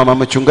kinachoenda. Mama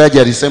mchungaji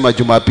alisema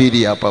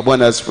Jumapili hapa.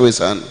 Bwana asifiwe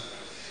sana.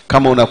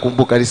 Kama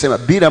unakumbuka alisema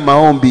bila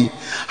maombi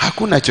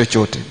hakuna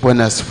chochote.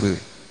 Bwana asifiwe.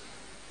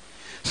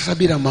 Sasa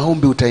bila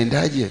maombi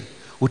utaendaje?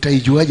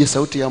 Utaijuaje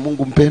sauti ya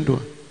Mungu mpendwa?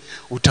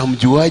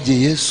 Utamjuaje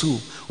Yesu?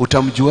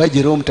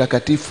 Utamjuaje Roho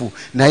Mtakatifu?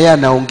 Na yeye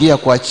anaongea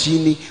kwa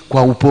chini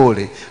kwa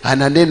upole,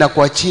 ananena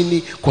kwa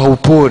chini kwa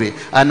upole,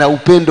 ana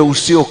upendo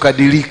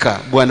usiokadilika.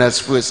 Bwana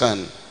asifiwe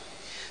sana.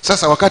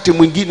 Sasa wakati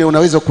mwingine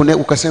unaweza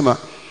ukasema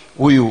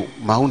huyu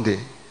Maunde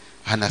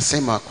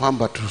anasema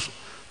kwamba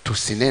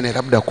tusinene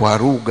labda kwa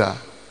lugha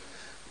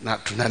na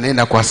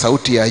tunanena kwa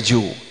sauti ya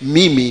juu.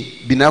 Mimi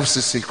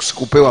binafsi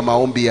sikupewa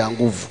maombi ya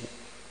nguvu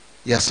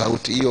ya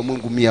sauti hiyo.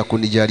 Mungu mimi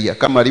akunijalia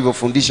kama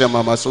alivyofundisha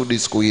Mama Sudi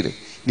siku ile.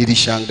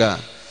 Nilishangaa.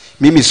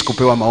 Mimi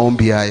sikupewa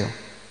maombi hayo.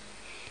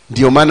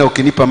 Ndio maana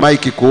ukinipa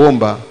maiki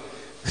kuomba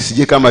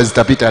sije kama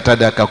zitapita hata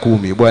dakika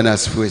 10. Bwana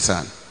asifiwe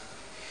sana.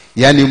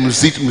 Yaani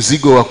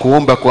mzigo wa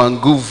kuomba kwa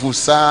nguvu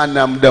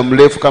sana muda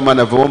mrefu kama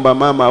anavyoomba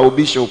mama au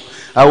bishop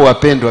au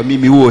wapendwa,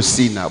 mimi huo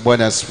sina.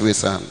 Bwana asifiwe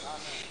sana.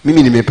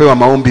 Mimi nimepewa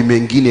maombi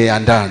mengine ya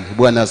ndani.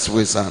 Bwana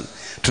asifiwe sana.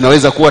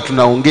 Tunaweza kuwa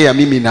tunaongea,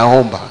 mimi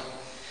naomba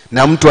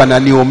na mtu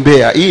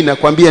ananiombea. Hii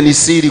nakwambia ni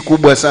siri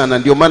kubwa sana.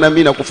 Ndio maana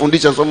mimi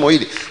nakufundisha somo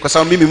hili, kwa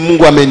sababu mimi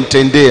Mungu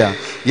amenitendea.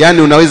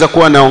 Yaani unaweza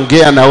kuwa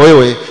naongea na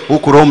wewe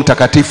huku Roho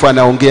Mtakatifu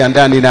anaongea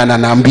ndani na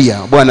ananiambia.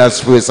 Bwana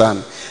asifiwe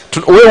sana.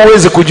 Wewe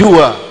huwezi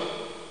kujua.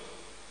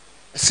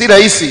 Si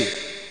rahisi.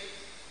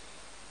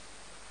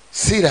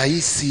 Si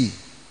rahisi.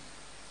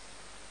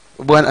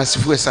 Bwana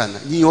asifiwe sana.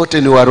 Nyinyi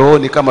wote ni wa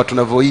rohoni kama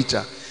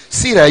tunavyoita.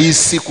 Si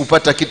rahisi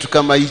kupata kitu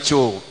kama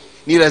hicho.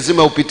 Ni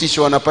lazima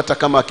upitisho wanapata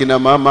kama akina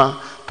mama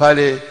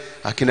pale,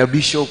 akina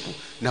bishop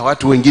na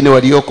watu wengine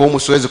walioko humu,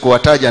 siwezi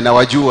kuwataja na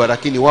wajua,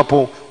 lakini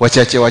wapo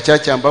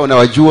wachache ambao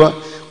nawajua.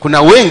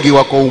 Kuna wengi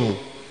wako humu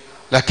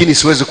lakini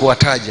siwezi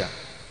kuwataja.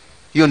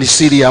 Hiyo ni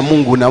siri ya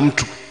Mungu na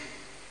mtu.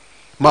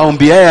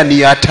 Maombi haya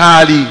ni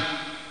hatari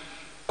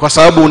kwa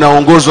sababu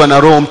unaongozwa na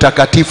Roho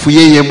Mtakatifu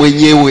yeye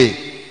mwenyewe,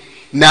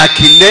 na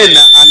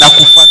akinena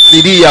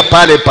anakufasiria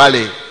pale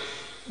pale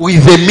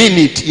with a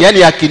minute.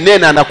 Yani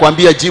akinena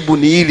anakuambia jibu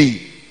ni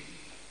hili,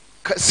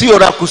 sio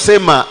la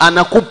kusema,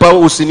 anakupa.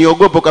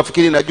 Usiniogope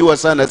ukafikiri najua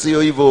sana,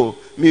 sio hivyo.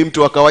 Mimi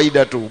mtu wa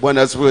kawaida tu.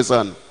 Bwana asifiwe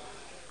sana.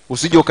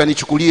 Usije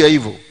ukanichukulia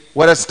hivyo,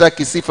 wala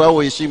sitaki sifa au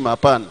heshima,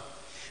 hapana.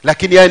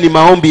 Lakini haya ni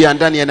maombi ya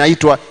ndani,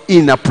 yanaitwa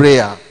inner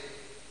prayer.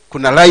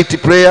 Kuna light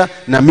prayer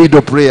na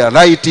middle prayer.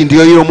 Light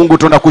ndio hiyo, Mungu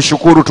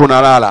tunakushukuru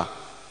tunalala.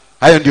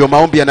 Hayo ndio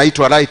maombi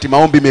yanaitwa light,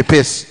 maombi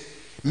mepesi.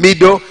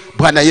 Middle,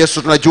 Bwana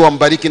Yesu tunajua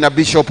mbariki na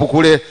bishop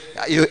kule,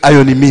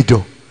 hayo ni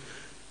middle.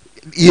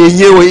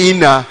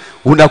 Yenyewe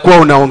unakuwa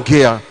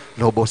unaongea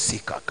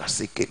lobosika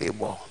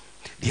kasikilebo.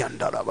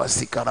 Diandara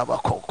basika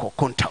rabakoko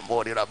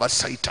kontamori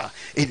rabasaita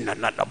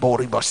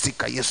inanabori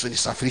basika. Yesu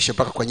nisafirishe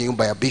mpaka kwenye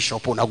nyumba ya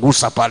bishop,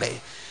 unagusa pale.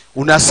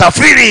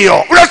 Unasafiri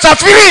hiyo.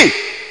 Unasafiri.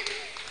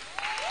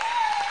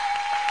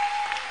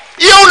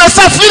 Hiyo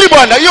unasafiri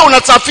bwana, hiyo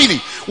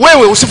unasafiri.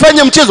 Wewe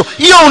usifanye mchezo.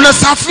 Hiyo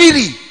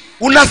unasafiri.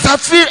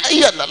 Unasafiri.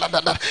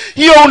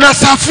 Hiyo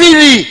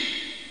unasafiri.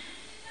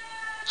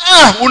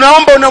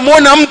 Unaomba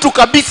unamuona mtu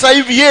kabisa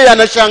hivi, yeye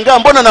anashangaa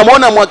mbona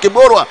namuona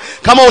Mwakiborwa.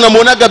 Kama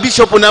unamuonaga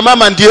bishop na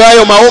mama, ndio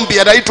hayo maombi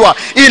yanaitwa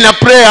ina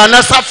prayer.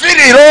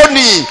 Anasafiri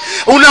roni.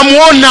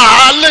 Unamuona,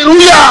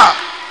 haleluya.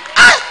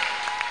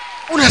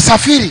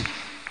 Unasafiri.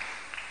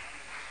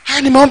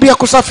 Haya ni maombi ya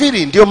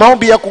kusafiri, ndio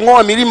maombi ya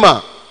kung'oa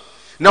milima.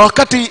 Na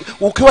wakati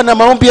ukiwa na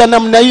maombi ya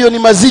namna hiyo ni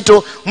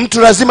mazito,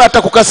 mtu lazima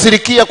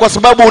atakukasirikia kwa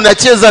sababu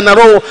unacheza na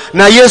roho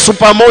na Yesu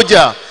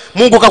pamoja.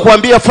 Mungu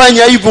kakuambia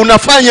fanya hivi,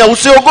 unafanya,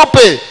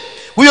 usiogope.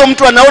 Huyo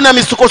mtu anaona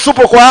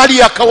misukosuko kwa hali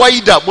ya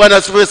kawaida. Bwana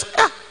asifiwe.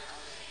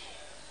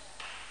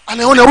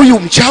 Anaona huyu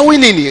mchawi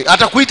nini?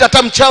 Atakuita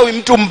hata mchawi,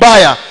 mtu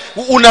mbaya.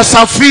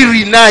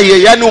 Unasafiri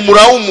naye, yani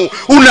umraumu,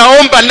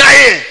 unaomba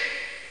naye.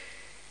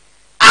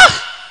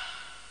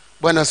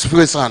 Bwana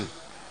asifiwe sana.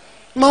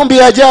 Maombi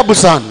ya ajabu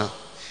sana.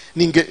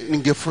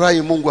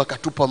 Ningefurahi Mungu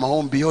akatupa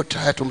maombi yote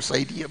haya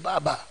tumsaidie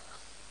baba.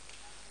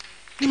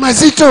 Ni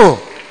mazito.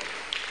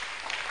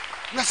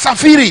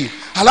 Nasafiri.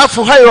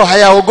 Halafu hayo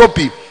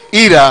hayaogopi,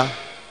 ila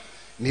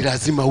ni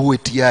lazima uwe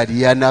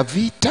tayari. Yana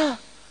vita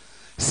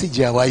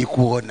sijawahi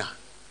kuona.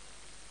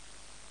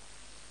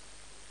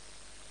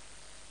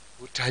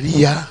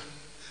 Utalia,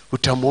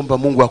 utamuomba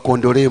Mungu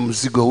akuondolee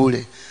mzigo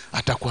ule,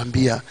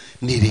 atakwambia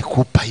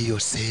nilikupa hiyo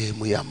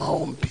sehemu ya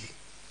maombi.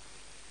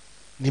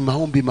 Ni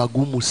maombi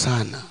magumu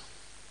sana.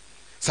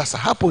 Sasa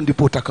hapo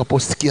ndipo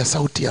utakaposikia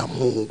sauti ya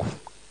Mungu.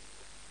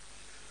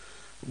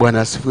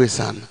 Bwana asifiwe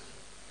sana.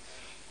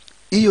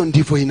 Hiyo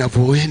ndivyo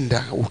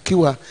inavyoenda.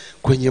 Ukiwa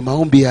kwenye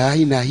maombi ya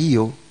aina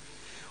hiyo,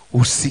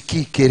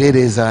 usikii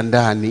kelele za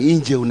ndani.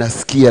 Nje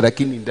unasikia,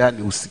 lakini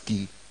ndani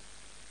usikii.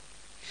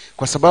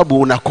 Kwa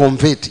sababu una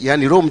convert,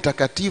 yani Roho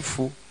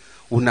Mtakatifu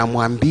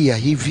unamwambia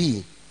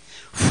hivi,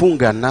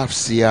 funga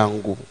nafsi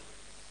yangu,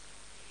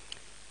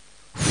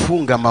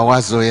 funga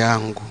mawazo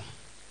yangu,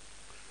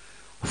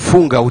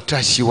 funga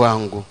utashi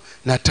wangu,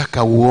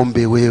 nataka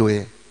uombe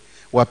wewe.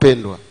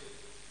 Wapendwa,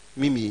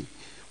 mimi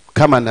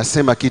kama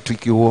nasema kitu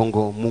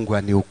kiuongo, Mungu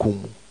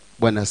anihukumu.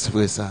 Bwana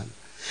asifiwe sana.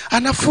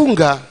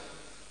 Anafunga.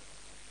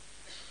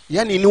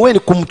 Yani ni wewe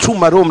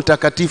kumtuma Roho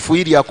Mtakatifu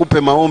ili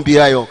akupe maombi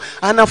hayo.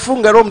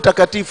 Anafunga Roho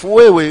Mtakatifu,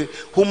 wewe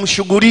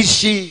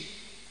humshughulishi.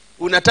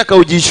 Unataka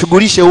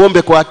ujishughulishe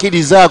uombe kwa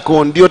akili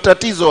zako, ndio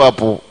tatizo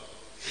hapo.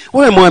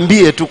 Wewe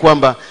mwambie tu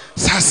kwamba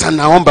sasa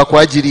naomba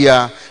kwa ajili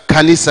ya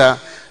kanisa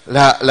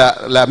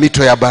la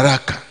Mito ya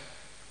Baraka.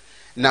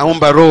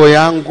 Naomba roho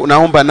yangu,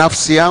 naomba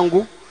nafsi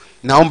yangu,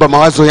 naomba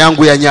mawazo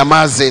yangu ya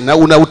nyamaze, na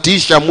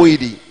unautiisha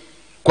mwili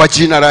kwa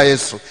jina la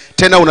Yesu.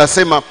 Tena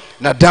unasema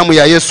na damu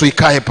ya Yesu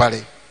ikae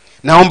pale.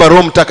 Naomba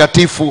Roho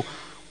Mtakatifu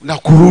na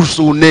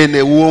kuruhusu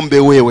unene uombe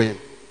wewe.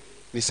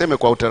 Niseme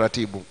kwa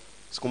utaratibu.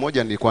 Siku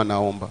moja nilikuwa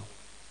naomba.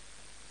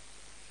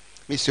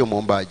 Mimi sio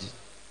muombaji.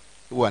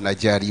 Huwa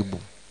najaribu.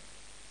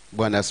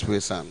 Bwana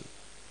asifiwe sana.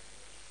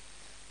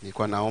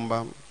 Nilikuwa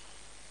naomba,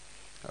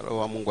 Roho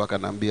wa Mungu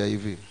akanambia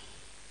hivi,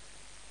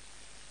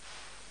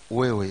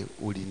 wewe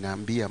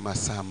uliniambia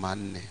masaa 4.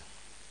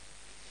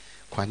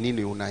 Kwa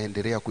nini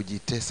unaendelea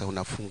kujitesa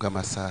unafunga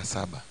masaa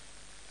 7?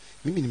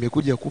 Mimi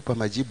nimekuja kukupa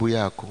majibu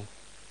yako.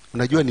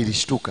 Unajua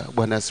nilishtuka.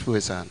 Bwana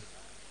asifiwe sana.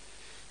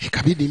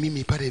 Ikabidi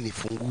mimi pale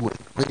nifungue.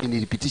 Kwani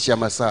nilipitisha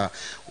masaa.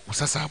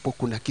 Sasa hapo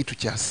kuna kitu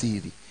cha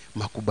asili,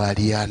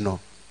 makubaliano.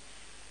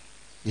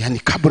 Yani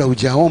kabla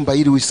hujaomba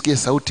ili usikie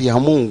sauti ya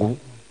Mungu.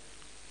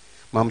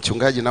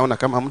 Mchungaji, naona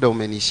kama muda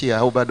umenishia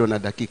au bado na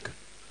dakika.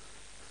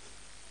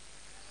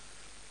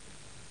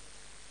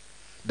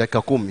 Dakika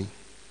 10.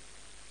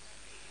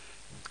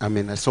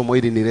 Amen. Somo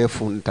hili ni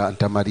refu,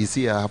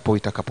 nitamalizia hapo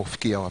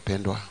itakapofikia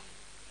wapendwa.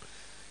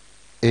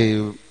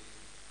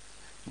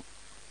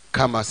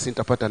 Kama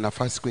sitapata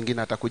nafasi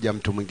kwingine atakuja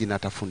mtu mwingine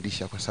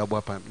atafundisha, kwa sababu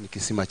hapa ni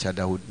kisima cha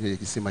Daudi, ni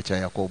kisima cha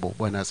Yakobo.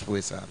 Bwana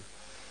asifiwe sana.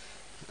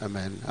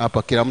 Amen.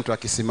 Hapa kila mtu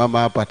akisimama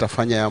hapa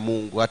atafanya ya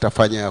Mungu,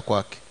 atafanya ya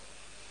kwake.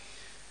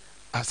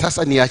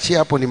 Sasa niachie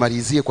hapo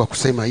nimalizie kwa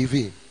kusema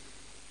hivi.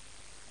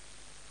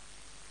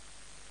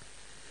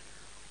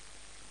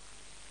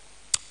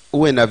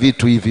 Uwe na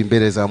vitu hivi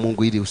mbele za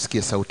Mungu ili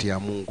usikie sauti ya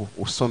Mungu.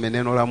 Usome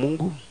neno la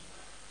Mungu,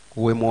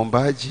 uwe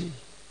muombaji,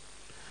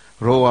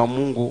 Roho wa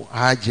Mungu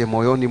aje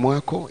moyoni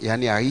mwako,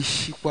 yani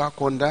aishi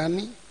kwako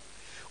ndani.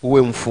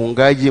 Uwe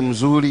mfungaji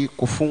mzuri.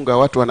 Kufunga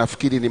watu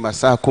wanafikiri ni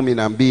masaa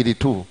 12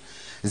 tu.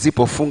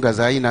 Zipo funga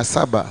za aina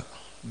 7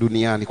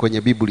 duniani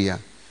kwenye Biblia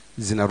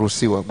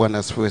zinaruhusiwa. Bwana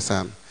asifiwe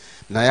sana.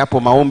 na yapo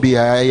maombi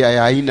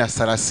ya aina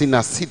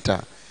 36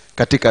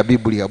 katika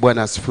Biblia.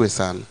 Bwana asifiwe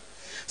sana.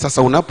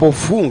 Sasa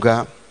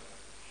unapofunga,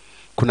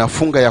 kuna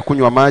funga ya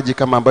kunywa maji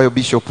kama ambayo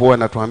Bishop huwa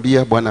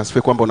anatuambia. Bwana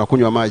asifiwe, kwamba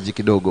unakunywa maji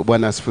kidogo.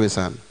 Bwana asifiwe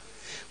sana.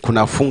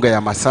 Kuna funga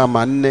ya masaa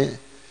 4,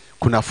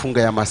 kuna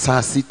funga ya masaa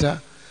 6,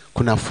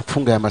 kuna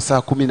funga ya masaa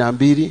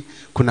 12,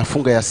 kuna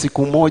funga ya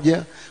siku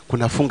 1,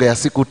 kuna funga ya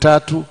siku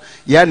 3.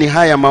 Yaani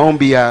haya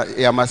maombi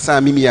ya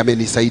masaa mimi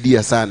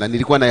yamenisaidia sana.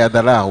 Nilikuwa na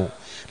yadharau,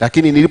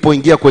 lakini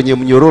nilipoingia kwenye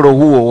mnyororo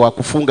huo wa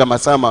kufunga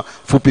masaa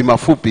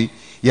mafupi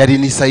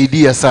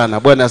yalinisaidia sana.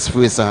 Bwana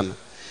asifiwe sana.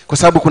 Kwa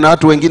sababu kuna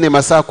watu wengine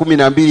masaa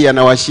 12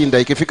 yanawashinda,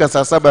 ikifika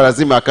saa 7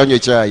 lazima akanywe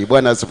chai.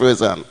 Bwana asifiwe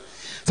sana.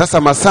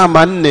 Sasa masaa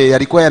 4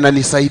 yalikuwa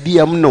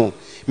yananisaidia mno.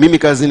 Mimi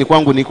kazini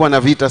kwangu nilikuwa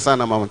na vita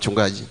sana mama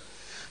mchungaji.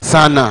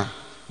 Sana.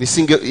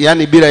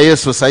 Yani bila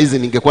Yesu saizi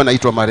ningekuwa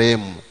naitwa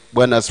marehemu.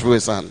 Bwana asifiwe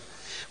sana.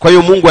 Kwa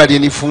hiyo Mungu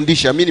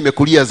alinifundisha. Mimi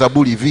nimekulia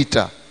Zaburi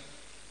vita.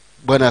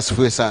 Bwana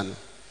asifiwe sana.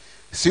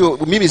 Sio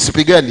mimi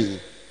sipigani,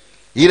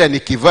 ila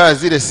nikivaa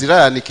zile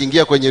silaha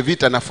nikiingia kwenye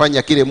vita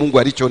nafanya kile Mungu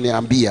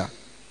alichoniambia.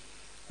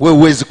 Wewe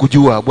huwezi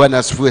kujua. Bwana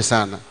asifiwe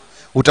sana.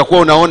 Utakuwa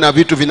unaona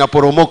vitu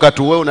vinaporomoka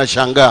tu, wewe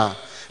unashangaa.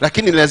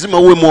 Lakini lazima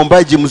uwe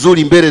muombaji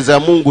mzuri mbele za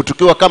Mungu.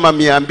 Tukiwa kama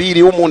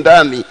 200 humu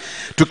ndani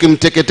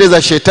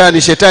tukimteketeza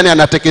shetani, shetani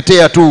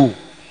anateketea tu.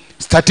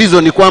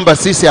 Tatizo ni kwamba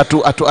sisi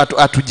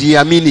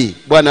hatujiamini.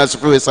 Bwana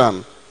asifiwe sana.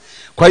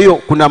 Kwa hiyo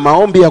kuna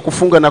maombi ya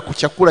kufunga na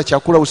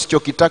chakula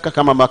usichokitaka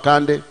kama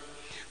makande.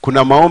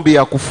 Kuna maombi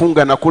ya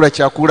kufunga na kula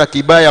chakula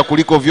kibaya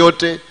kuliko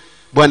vyote.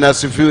 Bwana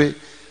asifiwe.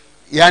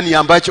 Yaani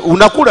ambacho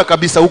unakula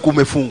kabisa huku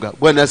umefunga.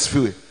 Bwana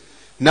asifiwe.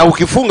 Na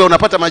ukifunga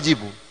unapata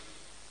majibu.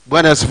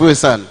 Bwana asifiwe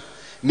sana.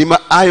 Ni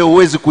hayo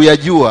huwezi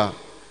kuyajua,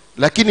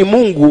 lakini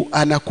Mungu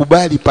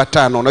anakubali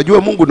patano.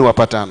 Unajua Mungu ni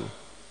wapatano.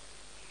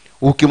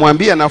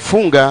 Ukimwambia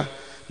nafunga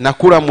na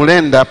kula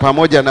mlenda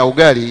pamoja na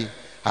ugali,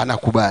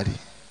 anakubali.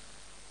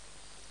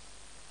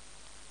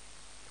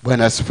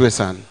 Bwana asifiwe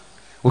sana.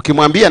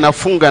 Ukimwambia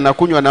nafunga na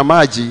kunywa na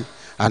maji,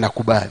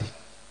 anakubali.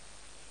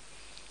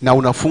 Na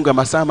unafunga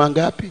masaa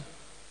mangapi?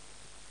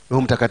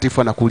 Roho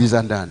Mtakatifu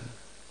anakuuliza ndani.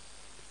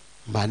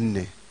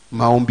 4.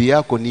 Maombi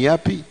yako ni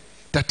yapi?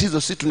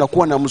 Tatizo si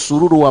tunakuwa na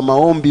msururu wa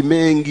maombi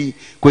mengi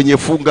kwenye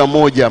funga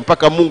moja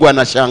mpaka Mungu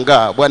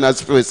anashangaa. Bwana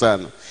asifiwe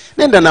sana.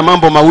 Nenda na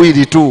mambo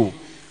mawili tu,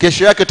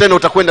 kesho yake tena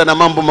utakwenda na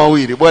mambo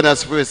mawili. Bwana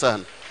asifiwe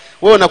sana.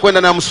 Wewe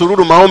unakwenda na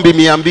msururu maombi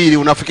 200,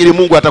 unafikiri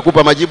Mungu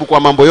atakupa majibu kwa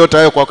mambo yote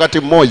hayo kwa wakati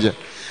mmoja?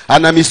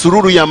 Ana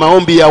misururu ya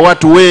maombi ya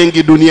watu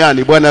wengi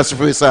duniani. Bwana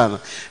asifiwe sana.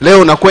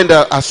 Leo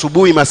unakwenda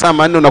asubuhi masaa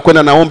 4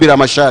 unakwenda na ombi la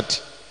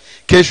mashati.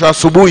 Kesho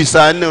asubuhi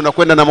saa 4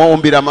 unakwenda na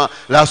maombi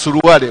la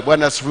suruale.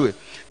 Bwana asifiwe.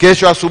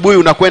 Kesho asubuhi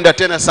unakwenda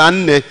tena saa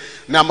 4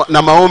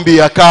 na maombi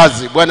ya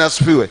kazi. Bwana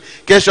asifiwe.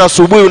 Kesho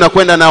asubuhi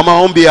unakwenda na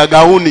maombi ya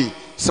gauni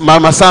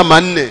masaa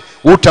 4.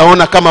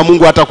 Utaona kama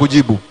Mungu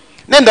hatakujibu.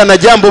 Nenda na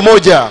jambo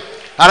moja,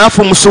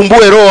 alafu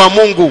msumbue Roho wa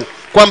Mungu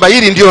kwamba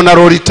hili ndio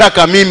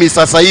nalolitaka mimi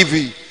sasa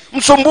hivi.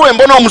 Msumbue.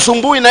 Mbona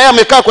umsumbui na yeye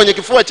amekaa kwenye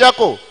kifua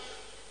chako?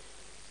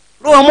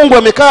 Roho wa Mungu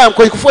amekaa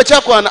kwenye kifua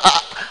chako,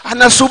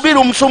 anasubiri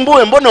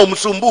umsumbue. Mbona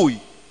umsumbui?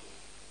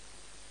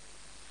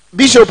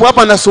 Bishop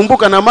hapa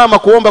anasumbuka na mama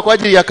kuomba kwa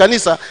ajili ya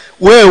kanisa.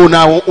 Wewe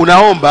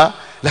unaomba,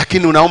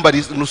 lakini unaomba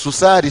nusu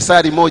saa,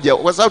 risali moja.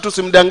 Kwa sababu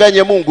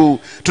tusimdanganye Mungu.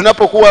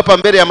 Tunapokuwa hapa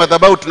mbele ya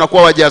madhabahu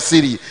tunakuwa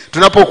wajasiri.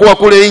 Tunapokuwa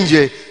kule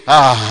nje,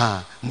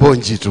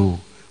 mbonji tu.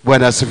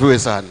 Bwana asifiwe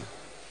sana.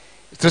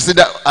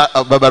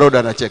 Baba Roda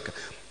anacheka.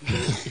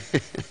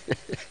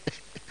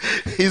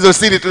 Hizo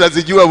siri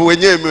tunazijua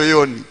wenyewe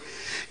moyoni.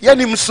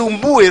 Yaani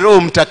msumbue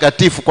Roho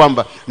Mtakatifu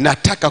kwamba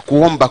nataka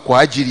kuomba kwa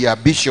ajili ya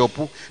Bishop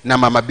na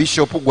mama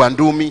Bishop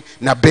Gwandumi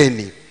na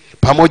Beni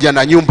pamoja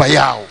na nyumba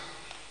yao.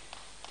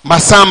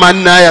 Masaa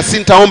 4 haya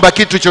sintaomba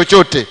kitu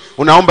chochote.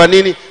 Unaomba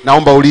nini?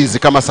 Naomba ulinzi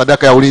kama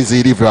sadaka ya ulinzi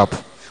ilivyo hapo.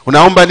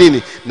 Unaomba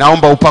nini?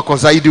 Naomba upako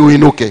zaidi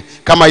uinuke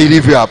kama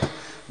ilivyo hapo.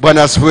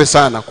 Bwana asifiwe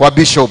sana. Kwa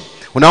Bishop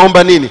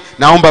unaomba nini?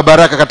 Naomba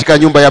baraka katika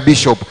nyumba ya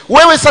Bishop.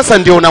 Wewe sasa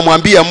ndio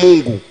unamwambia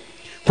Mungu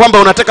kwamba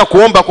unataka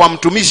kuomba kwa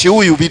mtumishi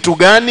huyu vitu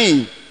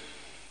gani,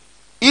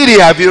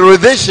 ili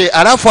avirodheshe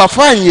alafu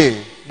afanye.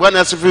 Bwana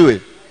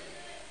asifiwe.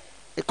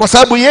 Kwa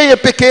sababu yeye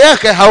peke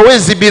yake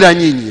hawezi bila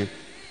nyinyi.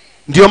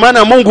 Ndio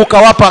maana Mungu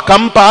kawapa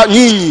akampa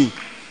nyinyi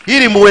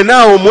ili muwe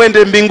nao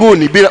muende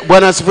mbinguni.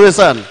 Bwana asifiwe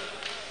sana.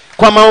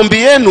 Kwa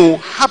maombi yenu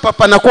hapa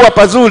panakuwa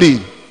pazuri.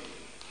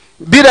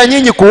 Bila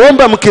nyinyi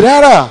kuomba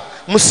mkilala,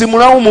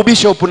 msimlaumu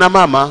Bishop na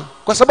mama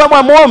kwa sababu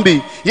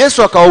amuombi.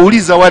 Yesu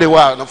akawauliza wale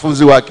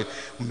wanafunzi wake,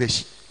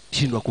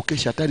 mmeshindwa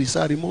kukesha hata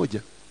risali moja?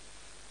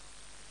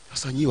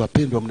 Sasa nyinyi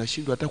wapendwa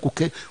mnashindwa hata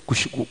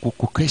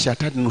kukesha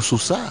hata nusu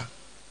saa?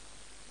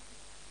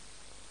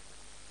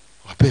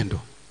 Wapendwa,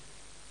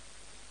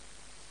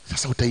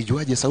 sasa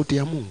utaijuaje sauti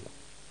ya Mungu?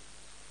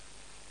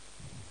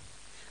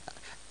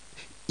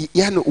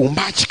 Yaani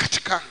umachi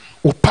katika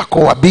upako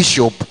wa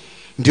Bishop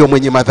ndio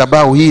mwenye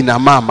madhabahu hii na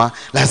mama,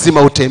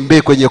 lazima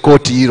utembee kwenye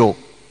koti hilo.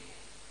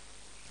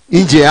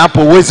 Nje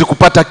hapo huwezi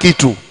kupata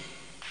kitu.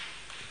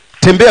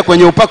 Tembea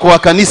kwenye upako wa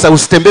kanisa,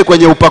 usitembee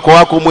kwenye upako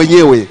wako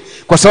mwenyewe.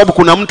 kwa sababu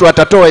kuna mtu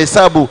atatoa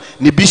hesabu,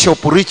 ni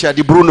Bishop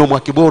Richard Bruno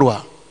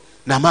Mwakiborwa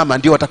na mama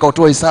ndio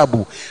watakaotoa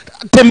hesabu.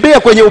 Tembea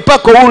kwenye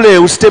upako ule,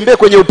 usitembee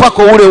kwenye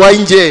upako ule wa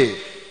nje.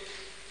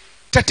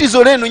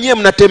 Tatizo lenu nyie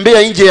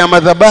mnatembea nje ya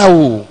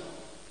madhabahu.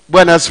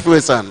 Bwana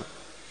asifiwe sana.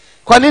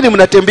 Kwa nini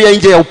mnatembea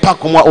nje ya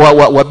upako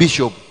wa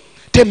bishop?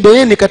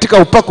 Tembeeni katika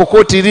upako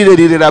koti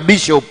lile la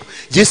bishop.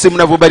 Jinsi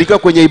mnavyobarikiwa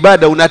kwenye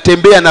ibada,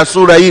 unatembea na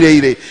sura ile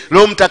ile.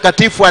 Roho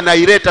Mtakatifu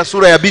anaileta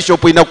sura ya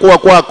bishop inakuwa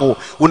kwako.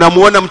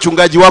 Unamuona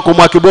mchungaji wako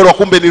Mwakiborwa,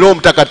 kumbe ni Roho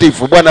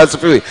Mtakatifu. Bwana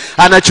asifiwe.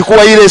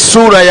 Anachukua ile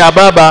sura ya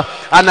baba,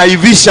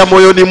 anaivisha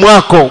moyoni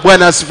mwako.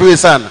 Bwana asifiwe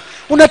sana.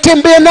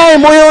 Unatembea naye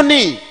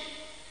moyoni.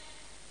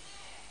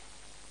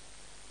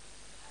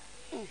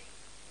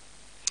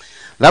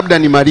 Labda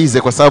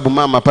nimalize kwa sababu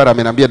mama para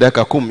ameniambia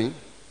dakika 10.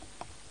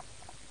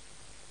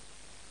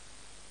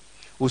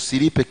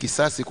 Usilipe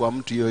kisasi kwa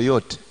mtu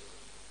yoyote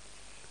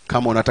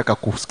kama unataka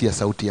kusikia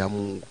sauti ya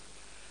Mungu.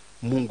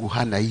 Mungu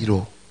hana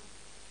hilo.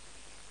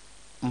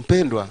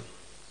 Mpendwa,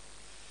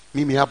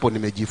 mimi hapo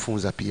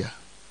nimejifunza pia.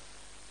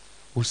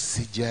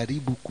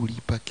 Usijaribu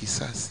kulipa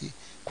kisasi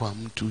kwa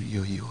mtu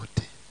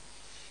yoyote.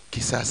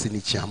 Kisasi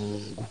ni cha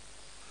Mungu.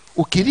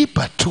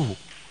 Ukilipa tu,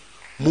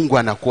 Mungu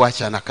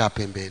anakuacha, anakaa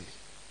pembeni.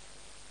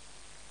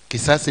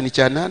 Kisasi ni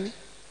cha nani?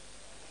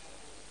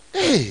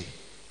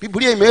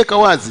 Biblia imeweka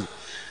wazi.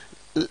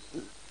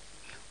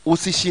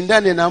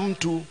 Usishindane na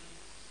mtu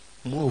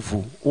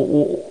mwovu.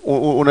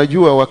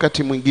 Unajua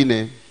wakati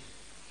mwingine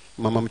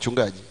mama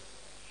mchungaji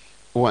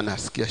huwa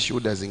anasikia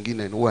shuhuda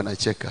zingine, huwa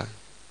anacheka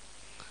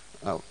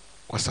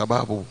kwa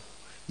sababu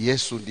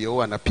Yesu ndio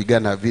huwa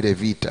anapigana vile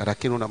vita,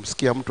 lakini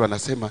unamsikia mtu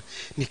anasema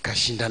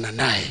nikashindana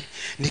naye,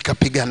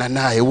 nikapigana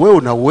naye. Wewe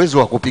una uwezo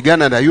wa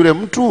kupigana na yule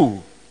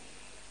mtu?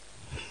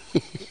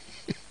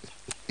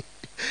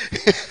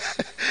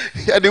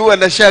 Yaani huwa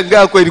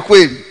anashangaa kweli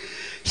kweli.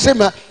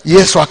 Sema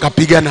Yesu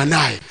akapigana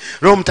naye,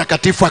 Roho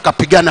Mtakatifu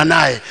akapigana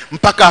naye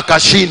mpaka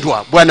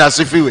akashindwa. Bwana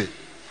asifiwe.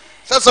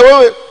 Sasa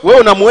wewe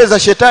unamuweza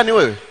shetani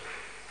wewe?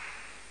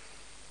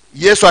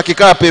 Yesu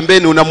akikaa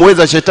pembeni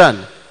unamuweza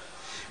shetani?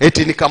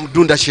 Eti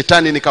nikamdunda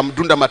shetani,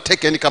 nikamdunda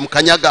mateke,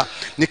 nikamkanyaga,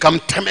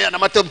 nikamtemea na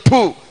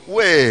matempu.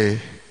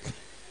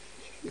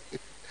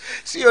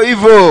 Sio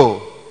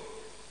hivyo.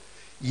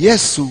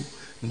 Yesu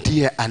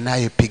ndiye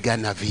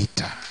anayepigana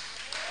vita,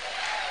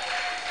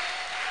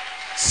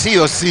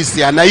 sio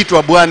sisi.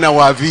 Anaitwa Bwana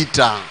wa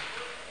vita.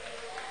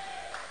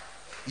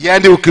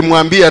 Yaani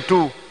ukimwambia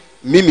tu,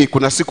 mimi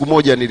kuna siku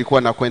moja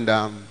nilikuwa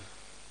nakwenda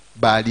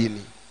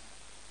baharini.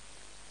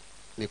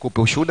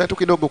 Nikupe ushuhuda tu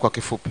kidogo kwa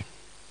kifupi.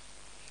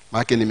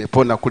 Maana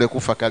nimepona kule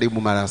kufa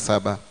karibu mara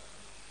 7.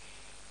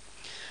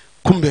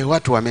 Kumbe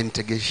watu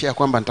wamenitegeshea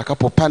kwamba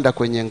nitakapopanda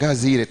kwenye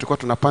ngazi ile, tulikuwa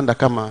tunapanda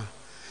kama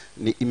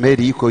ni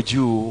meli iko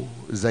juu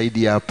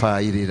zaidi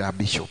hapa ile la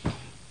bishop.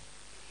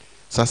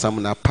 Sasa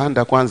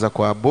mnapanda kwanza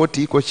kwa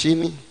boti iko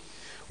chini,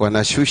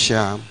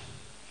 wanashusha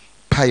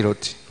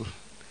pilot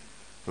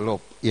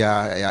rope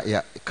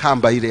ya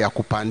kamba ile ya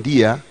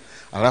kupandia,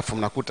 alafu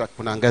mnakuta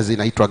kuna ngazi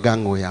inaitwa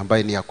gangway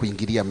ambayo ni ya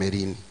kuingilia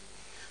melini.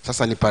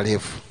 Sasa ni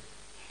parefu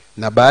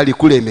na bahari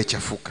kule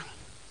imechafuka.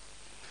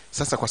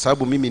 Sasa kwa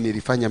sababu mimi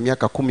nilifanya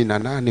miaka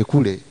 18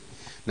 kule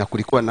na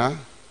kulikuwa na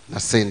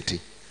senti,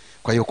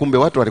 kwa hiyo kumbe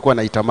watu walikuwa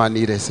wanaitamani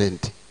ile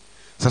senti.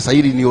 Sasa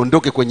ili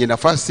niondoke kwenye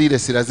nafasi ile,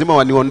 si lazima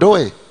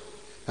waniondoe.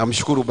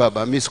 Namshukuru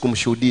baba, mimi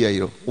sikumshuhudia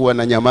hilo, huwa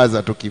na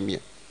nyamaza tu kimya.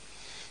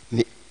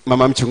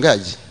 Mama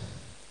mchungaji,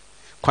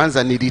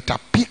 kwanza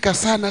nilitapika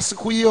sana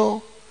siku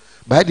hiyo,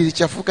 baada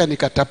ilichafuka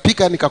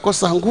nikatapika,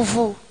 nikakosa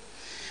nguvu.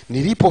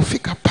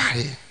 Nilipofika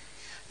pale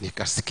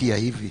nikasikia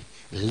hivi,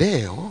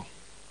 leo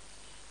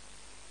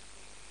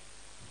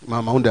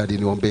mama Unda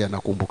aliniombea,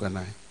 nakumbuka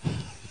naye.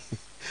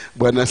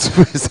 Bwana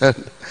asifiwe sana.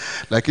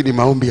 Lakini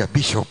maombi ya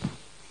bishop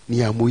ni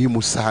ya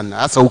muhimu sana,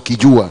 hasa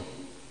ukijua.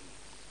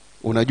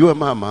 Unajua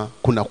mama,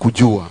 kuna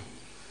kujua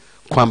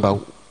kwamba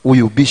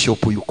huyu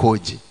bishop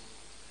yukoje.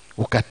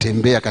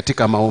 Ukatembea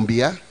katika maombi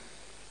ya,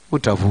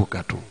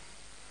 utavuka tu.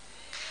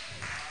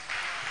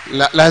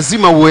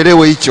 Lazima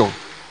uelewe hicho.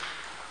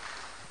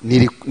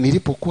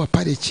 Nilipokuwa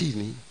pale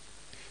chini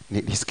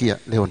nilisikia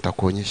leo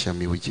nitakuonyesha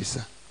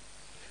miujiza.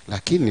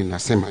 Lakini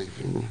nasema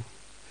hivi,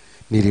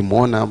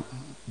 nilimuona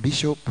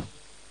bishop,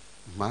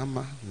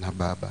 mama na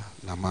baba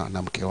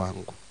na mke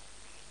wangu.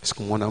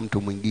 Sikumuona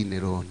mtu mwingine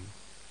rohoni.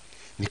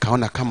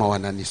 Nikaona kama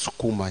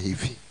wananisukuma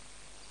hivi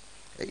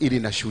ili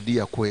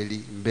nashuhudia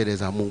kweli mbele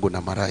za Mungu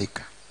na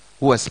malaika.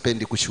 Huwa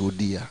sipendi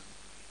kushuhudia.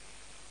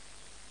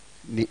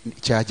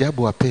 Cha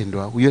ajabu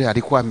wapendwa, yule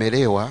alikuwa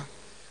amelewa,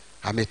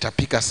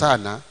 ametapika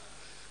sana,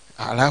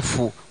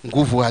 alafu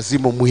nguvu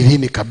hazimo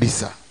mwilini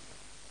kabisa.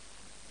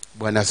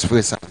 Bwana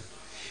asifiwe sana.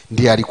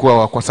 Ndiye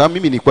alikuwa kwa sababu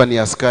mimi nilikuwa ni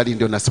askari,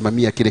 ndio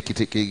nasimamia kile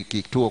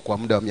kituo kwa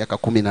muda wa miaka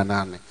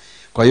 18.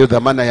 Kwa hiyo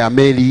dhamana ya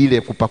meli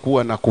ile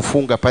kupakua na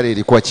kufunga pale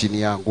ilikuwa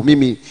chini yangu.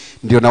 Mimi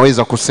ndio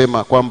naweza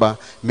kusema kwamba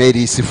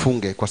meli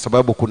isifunge kwa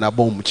sababu kuna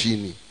bomu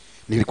chini.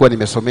 Nilikuwa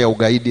nimesomea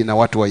ugaidi na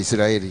watu wa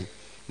Israeli,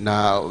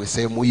 na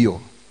sehemu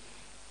hiyo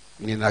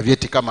nina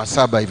vyeti kama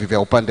 7 hivi vya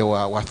upande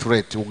wa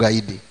threat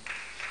ugaidi.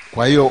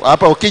 Kwa hiyo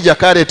hapa ukija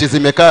kareti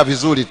zimekaa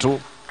vizuri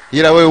tu,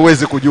 ila wewe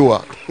huwezi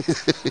kujua.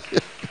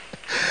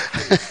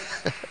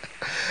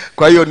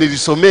 Kwa hiyo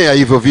nilisomea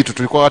hivyo vitu,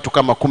 tulikuwa watu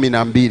kama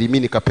 12, mimi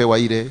nikapewa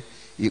ile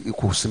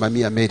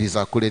kusimamia meli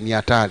za kule, ni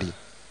hatari.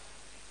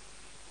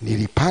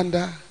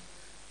 Nilipanda,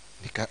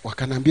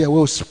 wakanambia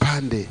wewe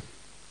usipande.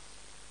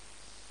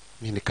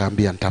 Mimi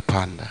nikaambia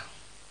nitapanda.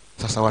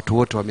 Sasa watu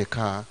wote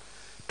wamekaa,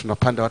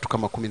 tunapanda watu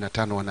kama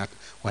 15,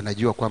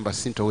 wanajua kwamba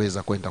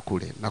sintoweza kwenda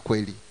kule. Na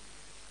kweli,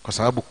 kwa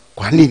sababu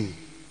kwa nini?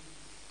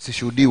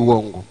 Sishuhudii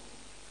uongo.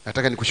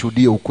 Nataka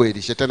nikushuhudie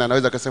ukweli. Shetani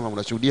anaweza kusema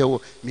unashuhudia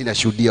huo, mimi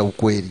nashuhudia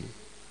ukweli.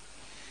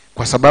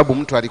 Kwa sababu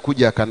mtu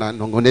alikuja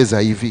akananongoneza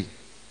hivi,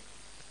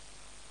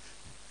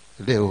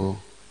 leo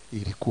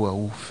ilikuwa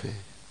ufe.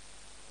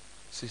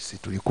 Sisi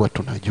tulikuwa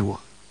tunajua.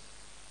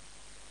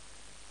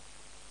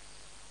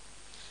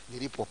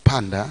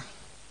 Nilipopanda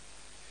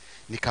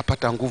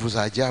nikapata nguvu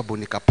za ajabu,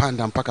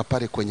 nikapanda mpaka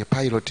pale kwenye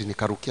pilot,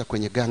 nikarukia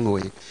kwenye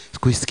gangway,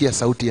 kuisikia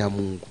sauti ya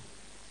Mungu.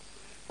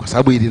 Kwa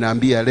sababu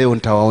iliniambia leo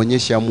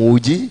nitawaonyesha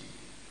muuji.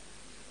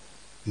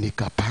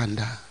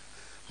 Nikapanda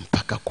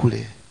mpaka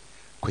kule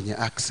kwenye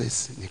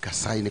access,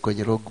 nikasaini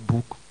kwenye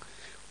logbook.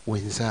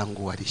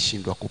 Wenzangu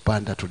walishindwa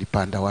kupanda,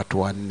 tulipanda watu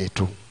 4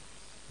 tu.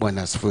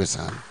 Bwana asifiwe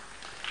sana.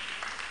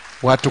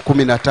 Watu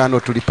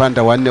 15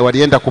 tulipanda 4,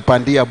 walienda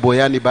kupandia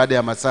Boyani baada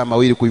ya masaa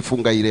 2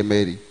 kuifunga ile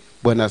meli.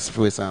 Bwana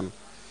asifiwe sana.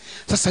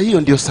 Sasa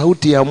hiyo ndio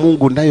sauti ya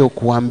Mungu nayo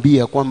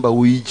kuambia kwamba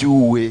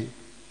uijue.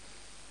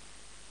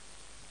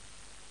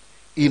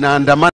 Inaandamana